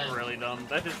thought that Yeah. was really dumb.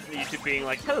 That's just YouTube being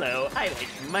like, hello, I like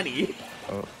money.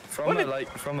 Oh,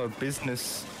 from a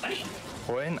business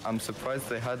point, I'm surprised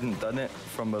they hadn't done it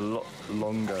from a lot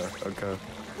longer ago.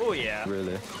 Oh, yeah.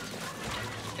 Really,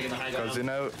 Taking the high because you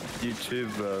ground. know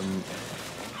YouTube,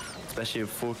 especially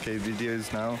with 4K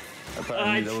videos now.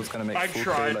 Apparently, they was gonna make I 4K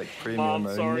tried. like premium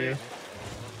Mom, sorry. only.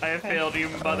 I have failed you,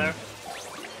 mother.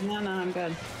 no, I'm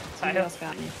good. Somebody else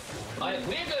got me. We're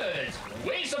good.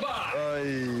 We survive.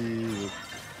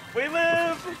 We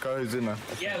live! Kozuna.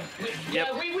 Yeah.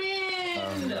 Yep. We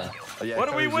win. Oh, yeah, What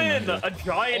do we Kozuna, win? yeah. A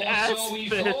giant ass Also, we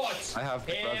fish. fought. I have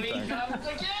the Here crab he tank. comes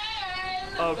again.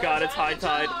 Oh god, it's high The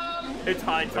tide. time. It's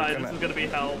high tide. gonna- This is gonna be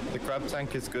hell. The crab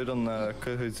tank is good on the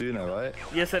Kohozuna, right?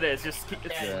 Yes, it is. Just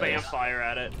Yeah. spam fire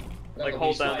at it. Like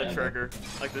hold down the trigger,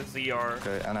 like the ZR.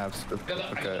 Okay, and I have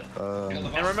okay.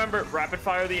 And remember, rapid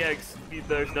fire the eggs.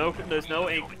 There's no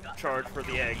ink charge for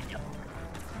the egg.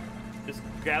 Just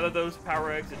gather those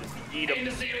power eggs and just eat them.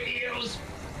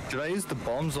 Did I use the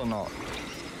bombs or not?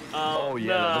 Oh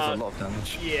yeah, that does a lot of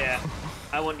damage. Yeah,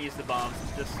 I wouldn't use the bombs.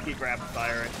 Just keep rapid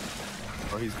firing.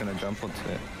 Oh, he's gonna jump onto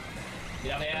it.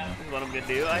 Yeah. This is what I'm gonna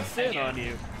do. I sit on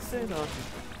you. Sit on you.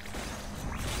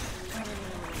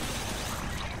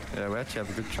 Yeah, we actually have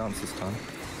a good chance this time.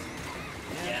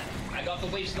 Yeah, I got the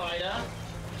wave slider.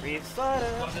 Wave slider.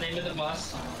 What's the name of the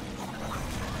bus?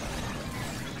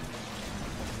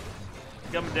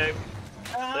 Coming, Dave.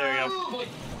 There you go. Boy.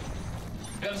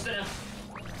 Go center.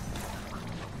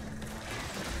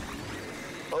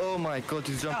 Oh my god,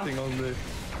 he's jumping on me.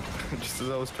 Just as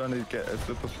I was trying to get a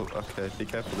flipper flip. Okay, be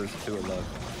careful, there's two alive.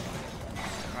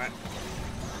 Alright.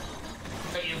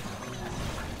 Got you.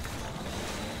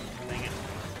 Dang it.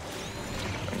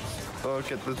 Oh,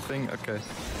 get the thing. Okay.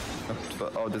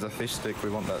 Oh, there's a fish stick. We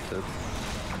want that too.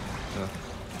 Yeah.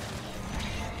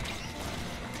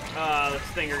 Ah, the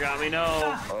stinger got me. No.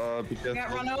 Oh, be I careful.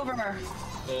 got run over.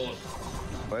 Good.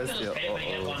 Where's the?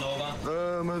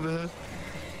 I'm over here.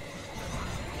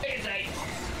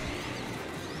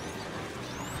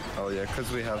 Oh yeah,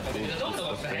 because we have all this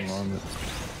stuff going on.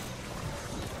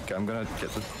 Okay, I'm gonna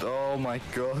get the. Oh my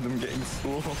god, I'm getting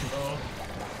swarmed.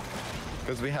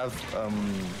 Because we have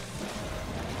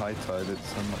high tide, it's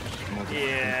so much more.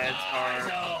 Yeah, it's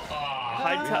hard.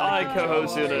 High tide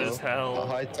Kohosuna is hell.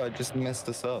 High tide just messed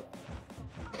us up.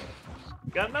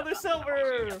 Got another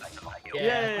silver!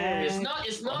 Yeah. Yay! It's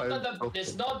not that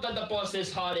the boss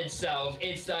is hard itself.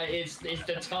 It's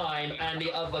the time and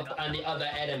the other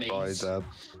enemies. Bye, Dab.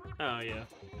 Oh yeah.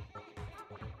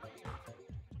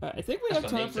 I think we have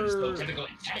time for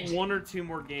one or two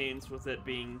more games, with it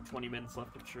being 20 minutes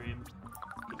left of stream,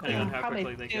 depending on how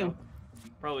quickly they go.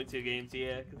 Probably 2 games,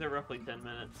 yeah, because they're roughly 10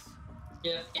 minutes.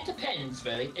 Yeah, it depends,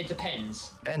 really. It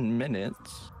depends. 10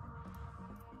 minutes?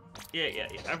 Yeah.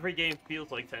 Every game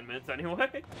feels like 10 minutes anyway.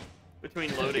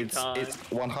 Between loading times. It's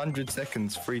 100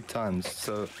 seconds 3 times,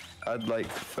 so add like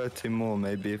 30 more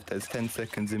maybe if there's 10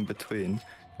 seconds in between,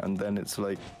 and then it's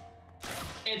like...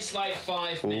 It's like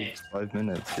 5 minutes. 5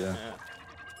 minutes, yeah.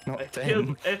 Not It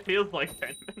 10. It feels like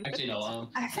 10 minutes. Actually, no.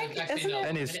 I think actually, isn't no. it?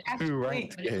 10 is actually- 2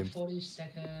 ranked games. 40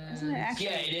 seconds. Isn't it actually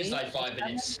Yeah, it is like 5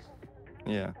 minutes.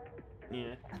 Yeah.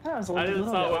 Yeah. I thought it was a I little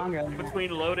just bit thought longer. Than that.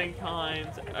 between loading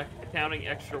times, counting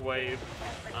extra wave,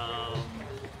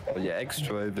 Oh yeah,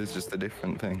 extra wave is just a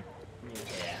different thing.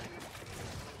 Yeah.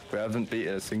 We haven't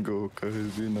beaten a single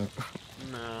Kohosuna.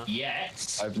 no.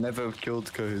 Yet. I've never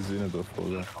killed Kohosuna before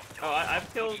though. Oh,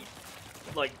 I've killed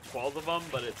like 12 of them,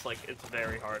 but it's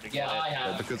very hard to get. Yeah, I Yeah,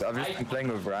 have. because I've just been playing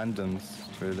with randoms,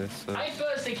 really, so... I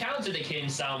first encountered the king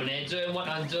salmon here doing one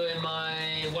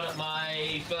of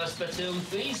my first Splatoon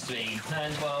 3 stream,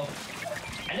 and well,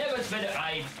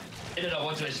 I didn't know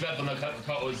what to expect from the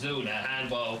Kohosuna, and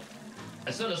well,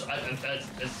 as soon as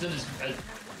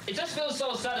it just feels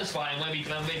so satisfying when we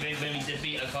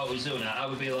defeat a Kohosuna. I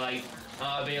would be like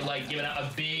giving out a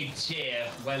big cheer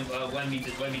when we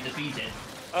defeat it.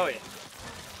 Oh yeah.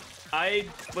 I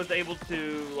was able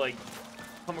to like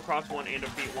come across one and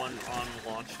defeat one on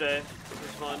launch day, which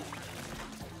was fun.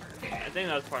 I think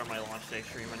that was part of my launch day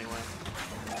stream anyway.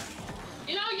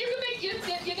 You know, you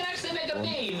can actually make a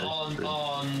meme on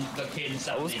the kids.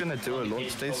 I was gonna do a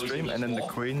launch day stream, and then the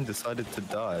queen decided to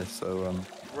die, so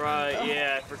Right,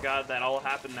 yeah, I forgot that all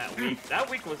happened that week. That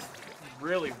week was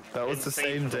really that was the insane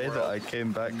same for the day that world. I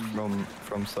came back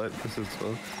from Cyprus as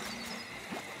well.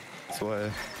 That's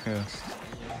why, yeah.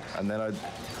 And then I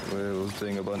was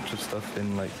doing a bunch of stuff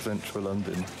in like central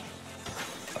London.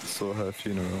 I saw her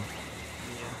funeral.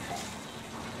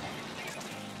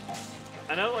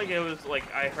 I know, like, it was, like,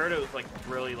 I heard it was, like,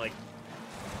 really, like,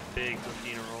 big, the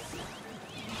funeral.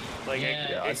 Like,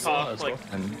 Yeah, it cost, like,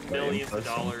 millions of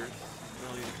person. dollars.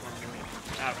 Millions.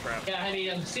 Ah, crap. Yeah, I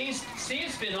mean, C's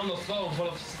been on the phone.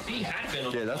 Well, C had been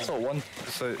on Yeah, the that's phone. what one.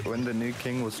 So when the new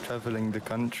king was traveling the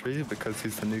country because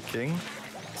he's the new king,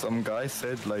 some guy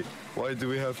said like, "Why do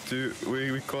we have to?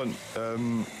 We can't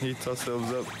heat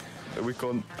ourselves up. We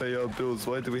can't pay our bills.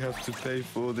 Why do we have to pay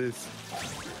for this?"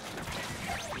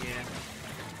 Yeah.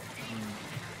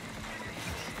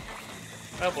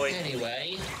 Oh boy,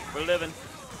 Anyway. we're living.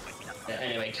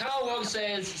 Anyway, Carl Walks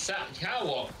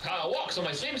on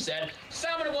my stream said,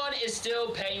 Salmon Run is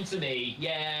still paying to me.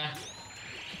 Yeah.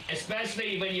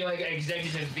 Especially when you're like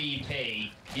executive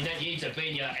VP. You need to be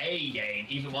in your A game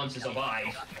if you want to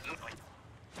survive.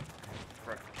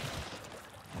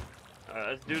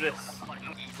 Let's do this.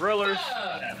 Grillers.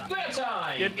 Grill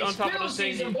time! Get on It's top of grill the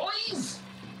thing. season, boys!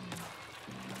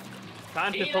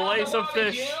 Time to Eat fillet out the some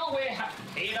fish.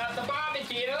 Eat at the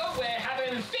barbecue, we're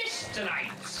having fish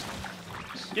tonight!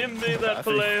 Give me that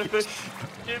fillet of fish.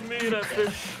 Give me that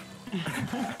fish.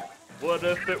 What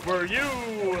if it were you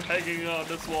hanging on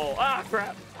this wall? Ah,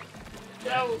 crap.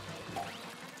 No.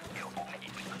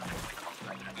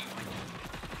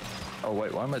 Oh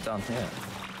wait, why am I down here?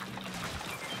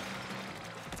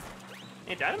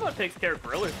 Hey, Dynamo takes care of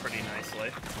grillers pretty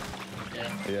nicely.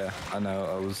 Yeah. Yeah, I know.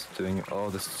 I was doing. Oh,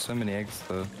 there's so many eggs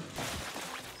though.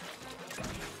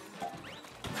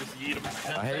 Just eat them.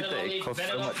 I hate that it costs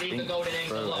so much leave the ink golden eggs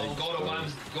for alone.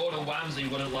 eggs, Gordon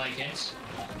Wamsey wouldn't like it.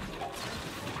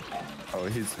 Oh,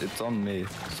 it's on me.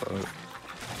 So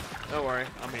Don't worry,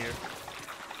 I'm here.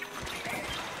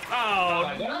 Oh,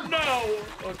 my God.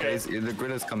 no! Okay. guys, the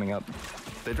griller's coming up.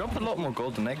 They drop a lot more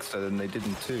golden eggs though than they did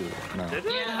in 2. No. Did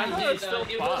it? Yeah, I thought it was still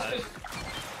it was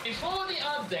 5. before the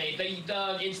update,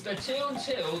 in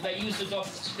Splatoon 2, they used to drop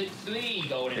 3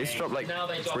 golden They eggs. dropped like now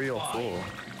they drop 3 or 5. 4.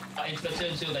 In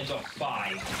Splatoon 2, they dropped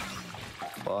 5.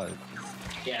 5.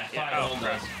 Yeah, 5 Yeah, oh, only.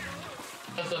 crap.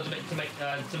 That's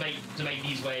to make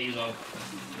these ways of.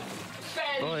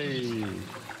 Oi.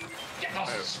 Get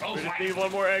off! Oh, We just my! need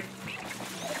one more egg.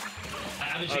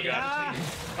 I'm Okay.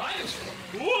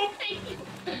 Whoop!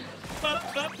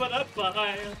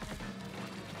 Ba-da-ba-da-ba.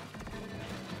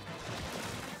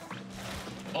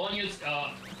 On your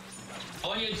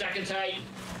Jackogień.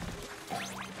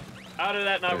 How did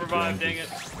that not Wait, revive? do you Dang it.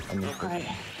 want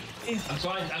this?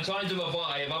 Right. I'm trying to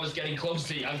revive. I was getting close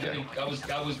to you. I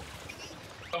was.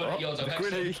 Oh, the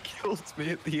grenade killed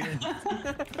me at the end.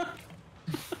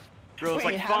 Girl's Wait,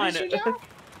 like, how fine. did you go?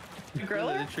 The It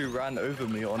griller? literally ran over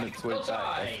me on its way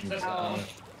back. Let's go.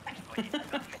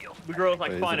 The girl's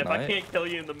like, Wait, is fine, it if I night? can't kill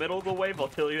you in the middle of the wave, I'll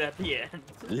kill you at the end.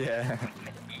 Yeah.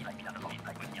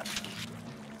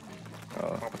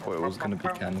 Oh, I thought it was gonna be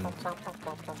cannon.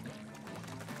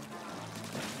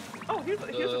 Oh,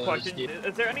 here's a question. yeah.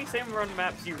 Is there any Salmon Run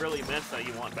maps you really miss that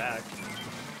you want back?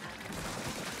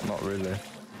 Not really.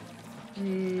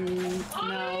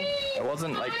 No. There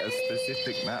wasn't like a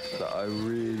specific map that I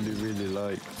really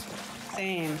liked.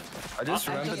 Same. I just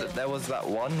I remember just- that there was that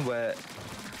one where,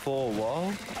 for a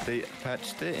while, they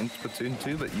patched it in Splatoon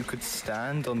 2 that you could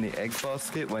stand on the egg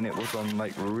basket when it was on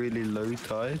like really low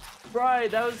tide.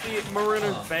 Right, that was the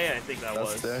Mariner's Bay, I think that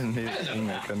That's was. the only thing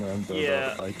I can remember Yeah.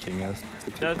 about liking a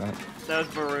specific That map.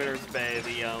 was Mariner's Bay,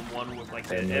 the one with like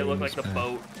the, Yeah, it looked like the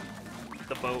Mariner's boat.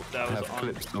 The boat that I was have on.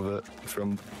 clips of it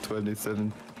from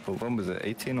 27. Well, when was it?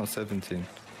 18 or 17?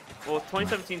 Well,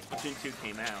 2017 Splatoon 2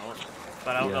 came out,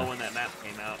 but I don't know Yeah. when that map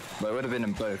came out. But it would have been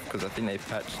in both because I think they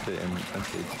patched it in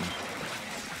 2018.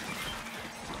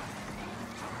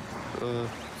 So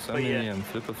But many yeah.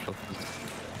 flipper floppers.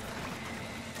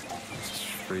 Just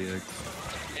 3 eggs.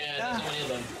 Yeah, there's only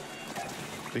them.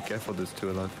 Be careful, there's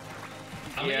 2 alive.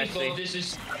 I Yeah, I really thought see. this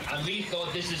is. I really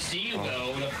thought this is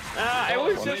SeaWorld. I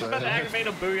was Oh, just no. about to activate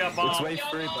a Booyah Bomb. It's wave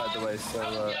 3 by the way, so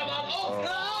Oh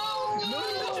no!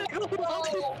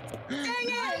 Dang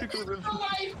it! The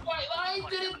wave break. I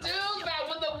didn't do that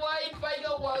when the wave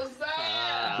breaker was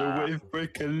there. the wave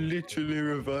breaker literally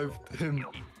revived him.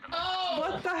 Oh!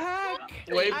 What the heck?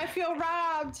 Wait. I feel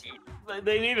robbed.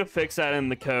 They need to fix that in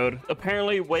the code.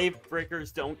 Apparently, wave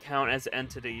breakers don't count as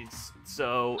entities,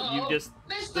 so you just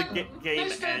the game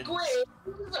Mr. ends. Grizz,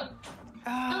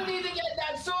 you need to get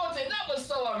that sorted. That was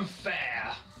so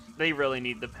unfair. They really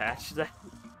need to patch that.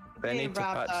 They They need to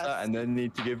robbed patch us. that and then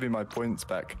need to give me my points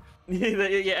back.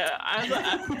 Yeah,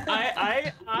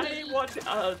 I want to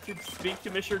speak to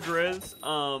Mr. Grizz.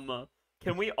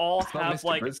 Can we all It's not have Mr.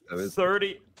 like Grizz, though, is it?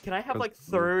 30? Can I have like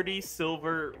 30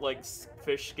 silver like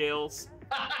fish scales?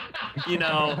 You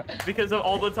know, because of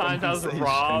all the times I was Compensation.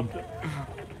 robbed.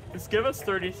 Just give us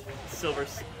 30 silver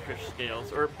fish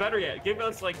scales, or better yet, give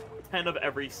us like 10 of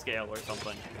every scale or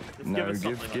something. Just No, give us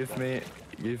something like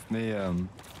give that. me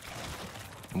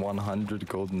 100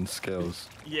 golden scales.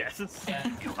 Yes.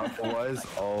 Otherwise,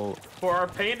 I'll For our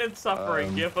pain and suffering,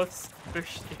 Um, give us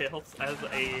fish scales as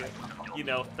a, you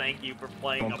know, thank you for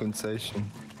playing.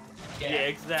 compensation. Yeah,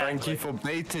 exactly. Thank you for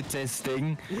beta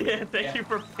testing. Yeah, thank you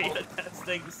for beta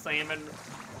testing Salmon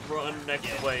Run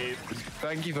next wave.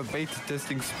 Thank you for beta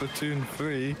testing Splatoon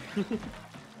 3.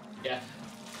 Yeah.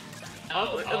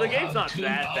 The game's not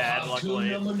that bad, luckily.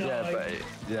 Yeah, but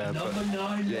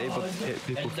you're able to hit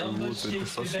people through walls with the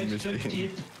sausage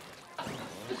machine.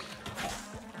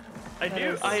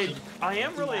 I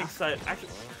am really excited. Actually,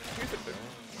 here's a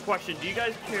Question: do you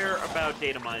guys care about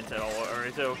data mines at all, or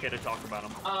is it okay to talk about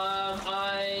them?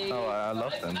 I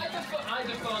love them. I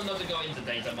prefer not to go into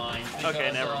data mine. Because,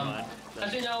 Okay, never mind.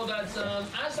 As you know, that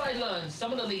as I learned,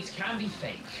 some of the leaks can be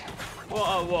fake.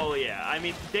 Well, yeah. I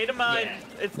mean, data mine. Yeah.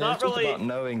 It's Yeah, not it's just really. about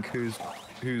knowing who's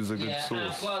a good Yeah,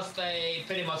 and source. plus they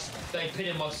pretty much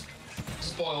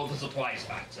spoil the supplies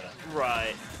factor.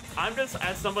 Right. I'm just,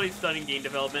 as somebody studying game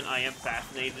development, I am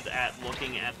fascinated at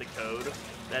looking at the code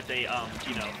that they,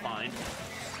 find.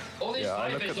 All these Yeah, I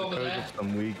look typers at the over code there. of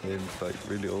some Wii games, like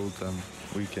really old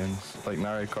Wii games, like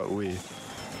Mario Kart Wii.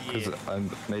 Because Yeah. I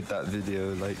made that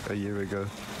video like a year ago,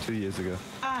 2 years ago.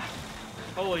 Ah,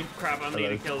 Holy crap! I'm gonna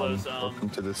Hello, kill Tom. those, Welcome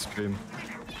to the stream.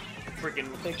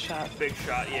 freaking big shot. big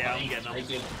shot. Yeah, I'm getting them. Thank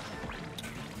you.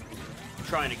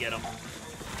 Trying to get them,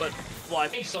 but fly.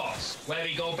 Big sauce. Where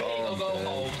we go big or go man.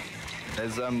 home.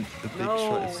 There's the big No.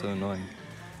 shot is so annoying.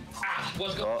 Ah,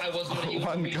 Oh, I was gonna use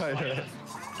one the guy spider. there.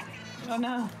 Oh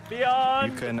no.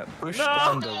 Beyond. You can push No.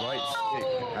 down the right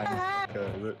stick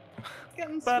and look.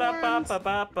 Getting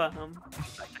Ba-da-ba-ba-ba-bum.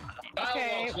 Kyle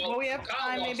Okay, walks well we have Kyle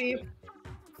time walks- maybe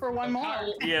for one more.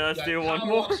 Kyle- Yeah, let's do Kyle one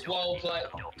more. walks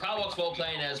Kyle walks while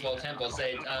playing as well. Tempo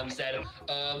said,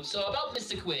 so about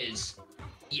Mr. Quiz.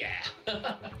 Yeah.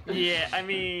 Yeah, I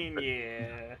mean,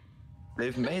 yeah,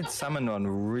 They've made Salmon Run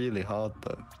really hard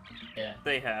though. Yeah.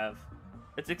 they have.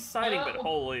 It's exciting, but Well-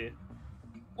 holy.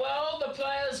 Well, the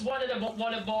players wanted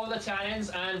more Italians,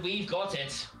 and we've got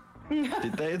it.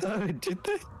 Did they though? Did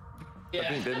they? Yeah. I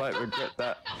think they might regret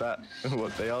that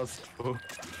what they asked for.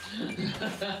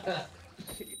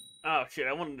 Oh shit!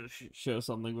 I wanted to show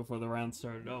something before the round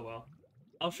started. Oh well,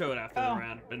 I'll show it after Oh. the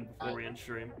round and before we end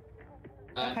stream.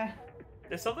 Okay.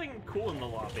 There's something cool in the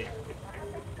lobby.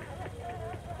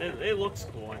 It looks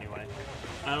cool anyway.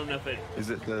 I don't know if it.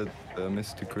 Is it the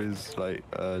Mr. Quiz like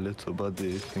little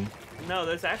buddy thing? No,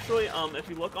 there's actually if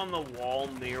you look on the wall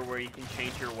near where you can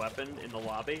change your weapon in the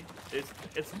lobby,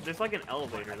 there's like an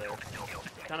elevator there.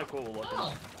 Kind of cool looking.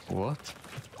 Oh. What?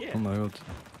 Yeah. Oh my god.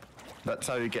 That's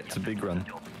how you get to Big Run.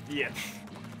 Yeah.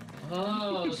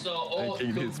 Oh, so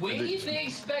Making could his we prediction. be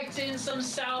expecting some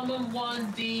Salmon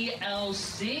 1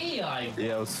 DLC?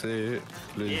 DLC,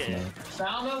 please Yeah. no.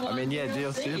 Salmon 1 I mean, yeah,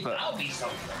 DLC, but- That'll be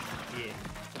something. Yeah.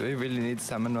 Do we really need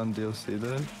Salmon Run DLC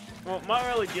though? Well, not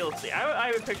really DLC.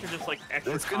 I would picture just like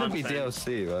extra It's gonna be content.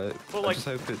 DLC, right? Well, I like, just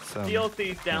hope it's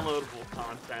DLC's downloadable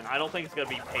content. I don't think it's gonna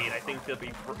be paid. I think it's gonna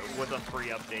be with a free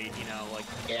update. You know, like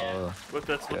Yeah. with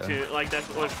the Splatoon. Like that's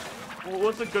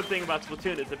what's the good thing about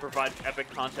Splatoon is it provides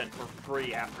epic content for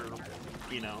free after,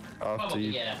 you know. after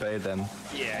you yeah. pay them,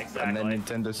 Yeah, and exactly. then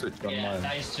Nintendo Switch Yeah, Online.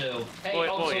 nice too. Hey, Well,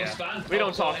 also yeah. expand. We don't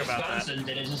also talk about that. Expansion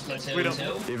did it just Splatoon We don't-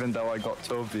 too? Even though I got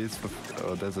 12 Vs for,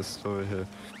 oh, there's a story here.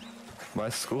 My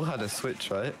school had a Switch,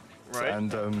 right? Right.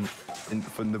 And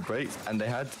from the breaks, and they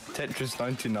had Tetris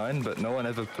 99, but no one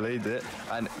ever played it.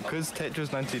 And because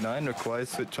Tetris 99 requires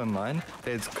Switch Online,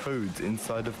 there's codes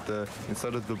inside of the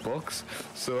box.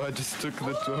 So I just took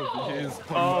the 12 years.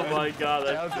 Oh online. my god,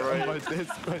 I that's have it on my great.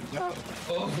 desk right now.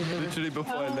 Oh. Literally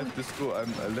before I left the school, I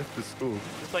left the school.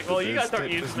 It's like, well, you guys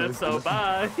aren't Tetris using it, so 99.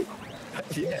 bye.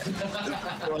 Yeah.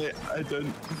 Well, I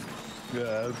don't. Yeah,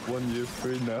 I have 1 year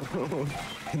free now.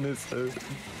 In this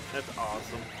That's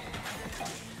awesome.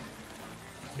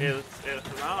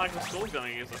 It's not like the school's gonna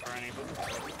use it for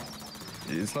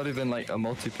anything. It's not even like a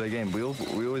multiplayer game. We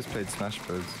always played Smash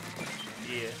Bros.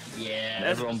 Yeah. Yeah,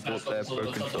 Everyone that's bought their such Pro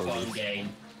a fun controllers. game.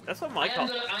 That's what I my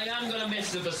am gonna miss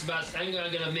Super Smash. I'm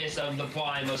gonna miss the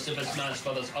Prime of Super Smash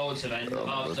Bros. Ultimate Oh,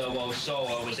 after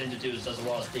Sora was introduced as a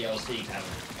last DLC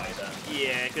fighter.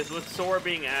 Yeah, because with Sora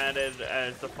being added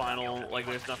as the final, like,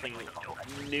 there's nothing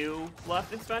new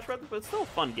left in Smash Bros. But it's still a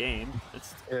fun game.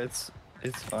 It's Yeah,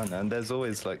 it's fun, and there's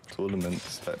always like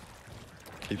tournaments that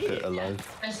keep it Yeah.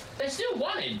 alive. They're still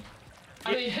running.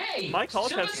 I mean, hey, my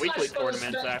college Super has weekly Smash Bros.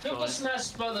 tournaments, actually. Super Smash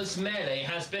Bros. Melee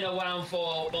has been around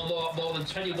for more than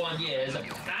 21 years, and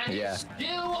Yeah. it's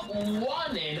still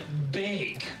running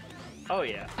big. oh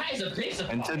yeah. That is a piece of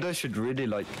Nintendo should really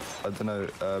like, I don't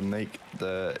know, make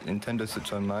the Nintendo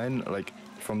Switch Online like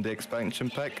from the expansion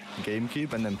pack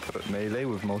GameCube, and then put Melee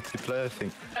with multiplayer. I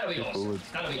think That'll be people awesome. would.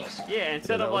 That'll be awesome. Yeah,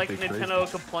 instead that of would like be crazy. Nintendo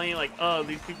complaining like, oh,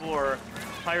 these people are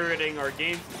pirating our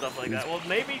games and stuff like that. Well,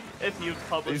 maybe if you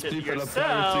publish These it people are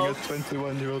pirating yourself, a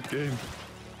 21-year-old game.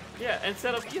 yeah,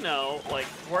 instead of, you know, like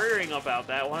worrying about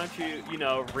that, why don't you, you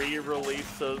know, re-release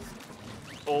those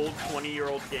old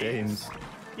 20-year-old games? Games.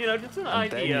 You know, just an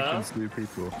And then you can idea. sue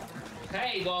people.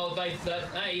 Hey, well, they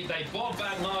brought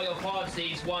back Mario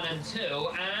Parties 1 and 2,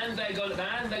 and they're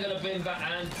gonna bring back,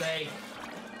 and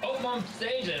Pokemon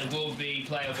Stadium will be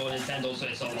playable on Nintendo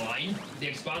Switch Online, the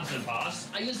expansion pass.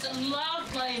 I used to love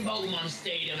playing Pokemon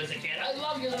Stadium as a kid. I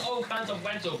love using all kinds of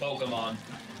rental Pokemon.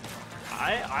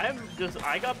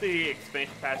 I got the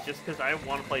expansion pass just because I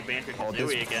want to play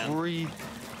Banjo-Kazooie again. Free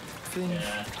thing.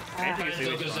 Yeah.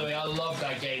 Banjo-Kazooie's fun. I love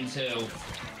that game too.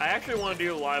 I actually want to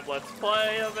do a live Let's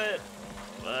Play of it,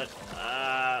 but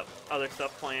other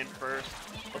stuff planned first.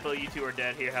 Although you two are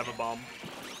dead, here, have a bomb.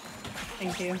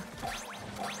 Thank you.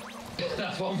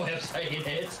 That's one way of saying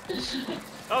it.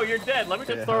 Oh, you're dead. Let me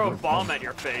just throw a bomb at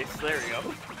your face. There you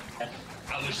go.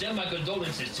 I will share my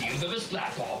condolences to you with a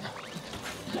splat bomb.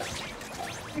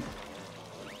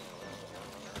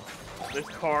 There's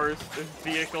cars, there's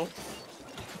vehicles.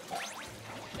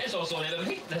 It's also the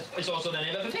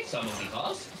name of a Pixar movie,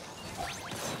 cars.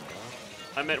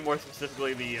 I meant more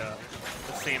specifically the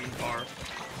salmon car.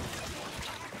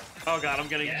 Oh god, I'm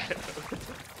getting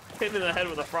hit in the head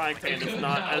with a frying pan. It's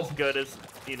not as good as,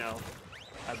 you know,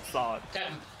 I thought.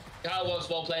 Kyle was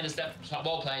while playing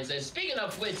says, speaking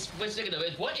of which,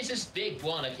 what is this big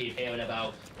one I keep hearing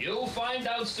about? You'll find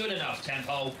out soon enough,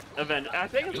 Tempo. I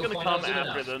think it's gonna come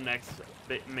after the next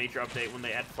major update when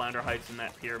they add Flounder Heights in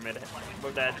that pyramid,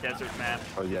 or that desert map.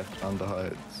 Oh yeah, Flounder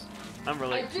Heights. I'm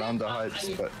really... Flounder Heights,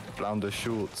 but Flounder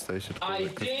Shorts, they should call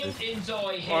it. I did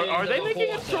enjoy hearing Are they making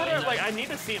it reporter shorter? and Like, I need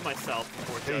to see it myself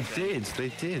before judging. They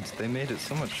did. They made it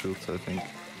so much shorter, I think.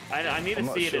 I need to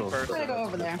see it in person. I'm gonna go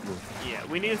over there. Yeah,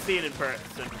 we need to see it in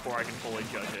person before I can fully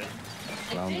judge it.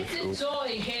 I did enjoy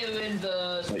hearing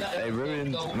the... They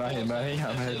ruined Mahi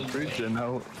Hammerhead Bridge and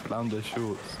now Flounder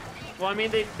Shorts. Well, I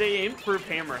mean, they improved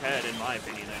Hammerhead, in my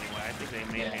opinion, anyway. I think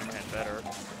they made Hammerhead better.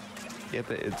 Yeah,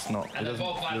 but it's not. And it the doesn't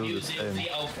Volkman feel the using same. the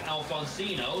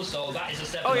Alfonsino, so that is a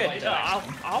step Oh in the yeah, right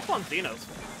direction. Alfonsino's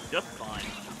just fine.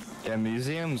 Yeah,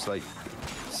 museums like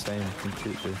same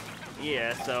completely.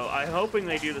 Yeah, so I'm hoping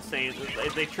they do the same.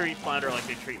 They treat Flounder like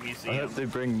they treat I museums. hope they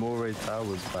bring Moray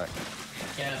Towers back.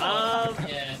 Yeah,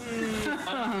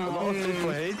 Yeah. A lot of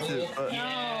people hate it, but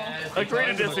yeah, Agree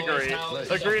to disagree.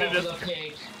 Agree to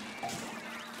disagree.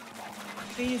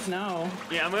 Please, no.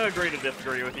 Yeah, I'm gonna agree to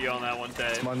disagree with you on that one,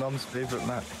 Dave. it's my mom's favorite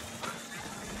map.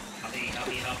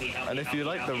 And if you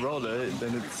like the roller,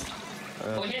 then it's.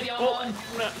 Oh, here you Well, are.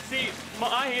 no, see,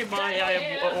 Mahi, I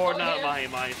have, or not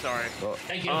Mahi, sorry. Well,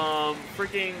 Thank you.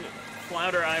 Freaking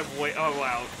Flounder, I have way. Oh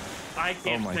wow, I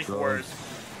can't my think God. words.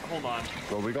 Hold on.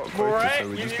 well, we got quotas, Moray, so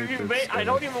we just need to. I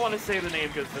don't even want to say the name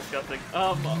because it's disgusting.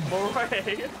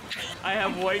 Moray, I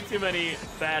have way too many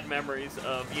bad memories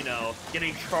of, you know,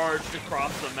 getting charged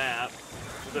across the map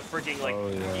with a freaking, like,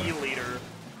 E-liter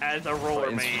as a roller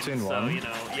in main, Splatoon so, 1? you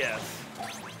know, yes.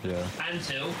 Yeah. And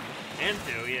two. And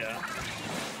two, yeah.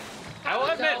 I will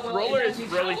admit, roller is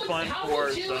really fun for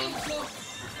some,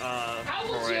 How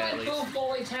would Moray you at least. improve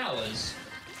Moray Towers?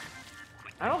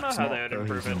 I don't know It's how not they would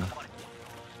improve it. cohesive.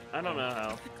 I don't know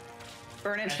how.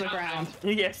 Burn it to the ground.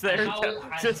 Yes, there's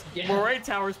just yeah. Moray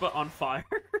Towers, but on fire.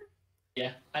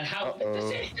 Yeah. And how the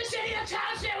city of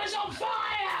Townsville is on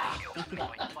fire!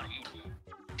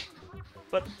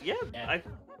 But yeah, Yeah.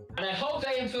 And I hope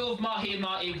they improve Mahi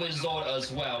Mahi Resort as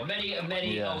well.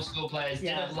 Many old school players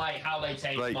didn't like how they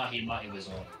changed Mahi Mahi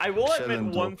Resort. I will admit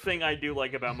Shelendorf. one thing I do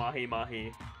like about Mahi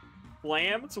Mahi.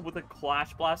 Flams with a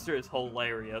Clash Blaster is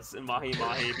hilarious in Mahi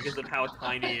Mahi because of how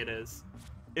tiny it is.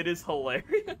 It is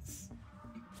hilarious.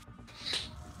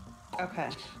 Okay.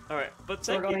 Alright, but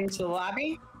So we're thank going you. to the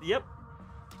lobby? Yep.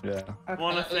 Yeah. Okay.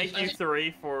 Want to thank you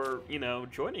three for, you know,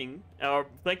 joining.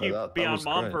 Thank you, that Beyond was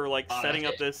Mom, great. for, like, setting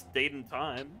up this date and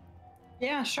time.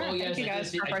 Yeah, sure. Oh yes, Thank you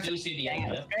guys for I do see the participating. end. It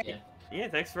was great. Yeah. Yeah,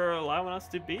 thanks for allowing us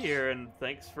to be here, and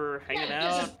thanks for hanging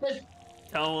out, This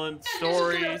telling has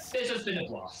stories. been a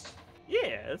blast. Yeah,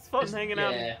 it's fun hanging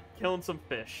out yeah. and killing some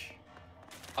fish.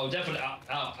 Oh, definitely.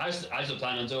 I still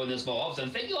plan on doing this more often.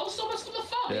 Thank you all so much for the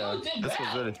fun. You Yeah, all did this was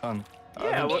well. really fun. I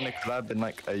Yeah, haven't well- done a collab in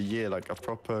like a year, like a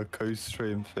proper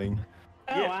co-stream thing.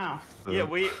 Oh, Yeah. wow.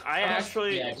 Yeah, I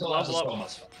actually yeah, collabs level are so up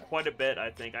much fun. quite a bit, I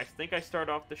think. I think I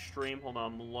started off the stream, hold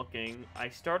on, I'm looking. I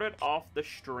started off the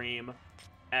stream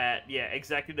at,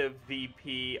 Executive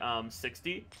VP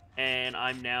 60, and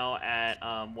I'm now at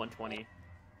 120.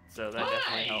 So that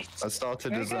definitely helps. I started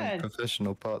Very as a good.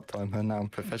 professional part-time, and now I'm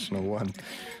professional one.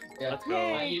 Yeah. Let's go.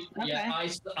 Yay. Yeah,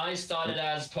 I started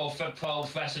as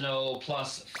professional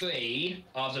 +3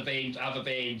 after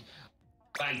being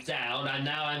back down, and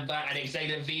now I'm back at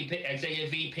executive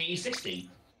VP 60.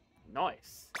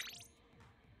 Nice.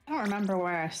 I don't remember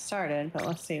where I started, but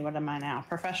let's see. What am I now?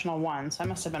 Professional 1. So I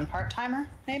must have been part-timer,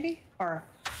 maybe? Or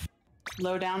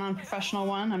low down on professional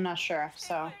 1? I'm not sure.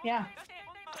 So, yeah.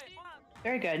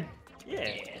 Very good.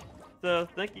 Yeah. So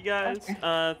thank you guys.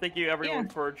 Okay. Thank you everyone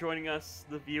Yeah. for joining us,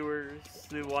 the viewers,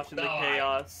 the watching the Alright.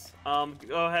 chaos.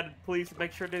 Go ahead, please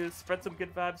make sure to spread some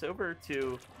good vibes over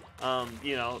to,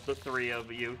 you know, the three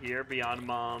of you here,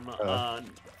 BeyondMom,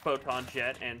 Photon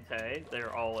Jet, and Tay.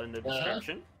 They're all in the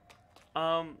description.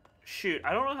 Shoot,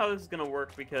 I don't know how this is gonna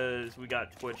work because we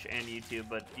got Twitch and YouTube,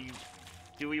 but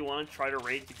do we want to try to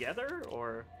raid together,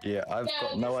 or? Yeah, I've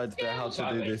got no idea how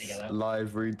to do this together.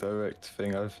 live redirect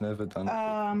thing. I've never done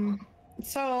it.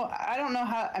 So I don't know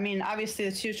how. I mean, obviously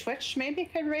the two Twitch maybe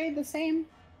could raid the same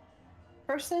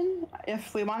person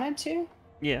if we wanted to.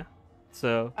 Yeah.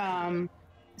 So.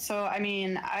 So I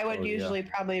mean, I would Oh, yeah. usually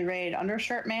probably raid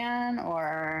Undershirt Man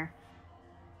or.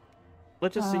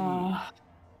 Let's just see.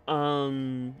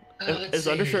 let's Is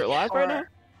see. Undershirt live right now?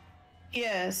 He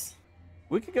is.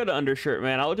 We could go to Undershirt,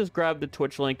 man. I'll just grab the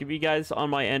Twitch link. If you guys on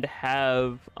my end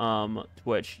have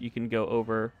Twitch, you can go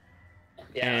over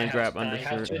and grab I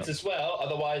have Undershirt. Twitch as well.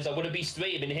 Otherwise, I wouldn't be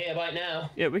streaming here right now.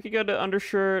 Yeah, we could go to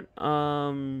Undershirt.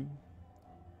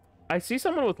 I see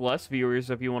someone with less viewers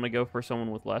if you want to go for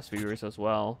someone with less viewers as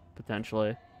well,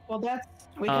 potentially. Well,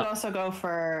 we could also go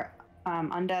for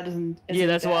Undead isn't Yeah,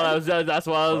 that's what I was. That's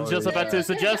what I was Oh, just yeah. about to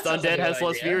suggest. That sounds like Undead a has good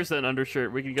less idea. viewers than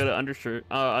Undershirt. We can go to Undershirt.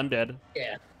 Undead.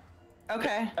 Yeah.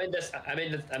 Okay. I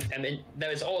mean,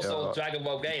 there is also Yeah. Dragon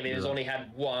Ball Game. He's Yeah. only had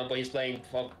one, but he's playing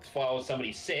for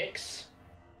somebody 6.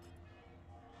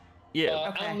 Yeah. But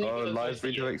Okay. I'm leaving Oh, the live Twitch for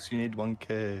you. redirects, you need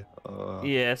 1K.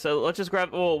 Yeah. So let's just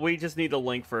grab. Well, we just need a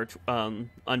link for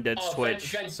Undead's Oh,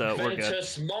 Twitch, so we're good.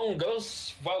 Ventus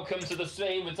Mongols, welcome to the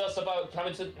stream. We're just about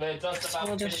coming to. We're just about.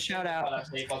 We'll just finishing shout the out. call,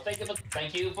 actually. Well,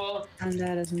 thank you for.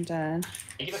 Undead isn't dead.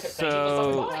 Thank you for So-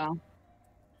 stopping by. Wow.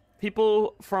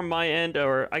 People from my end,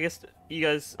 or I guess you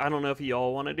guys, I don't know if you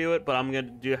all want to do it, but I'm gonna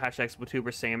do a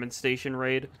 #Splatuber Salmon Station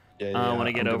raid. Yeah, when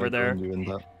I get I'm over gonna there. join you in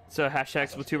that. So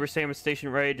 #Splatuber Salmon Station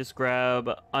raid. Just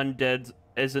grab Undead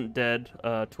Isn't Dead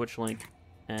Twitch link,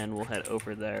 and we'll head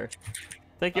over there.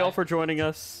 Thank you all for joining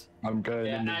us. I'm going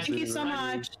Yeah, in the nice. Thank you so video.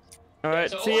 much. All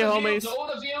right, So see you, all the homies. To all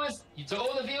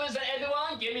the viewers and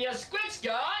everyone, give me a squid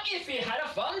scar if you had a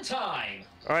fun time.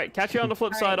 All right, catch you on the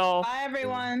flip side, all. Bye,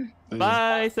 everyone.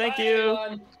 Bye. Thank Bye, you.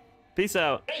 everyone. Peace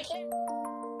out. Thank you.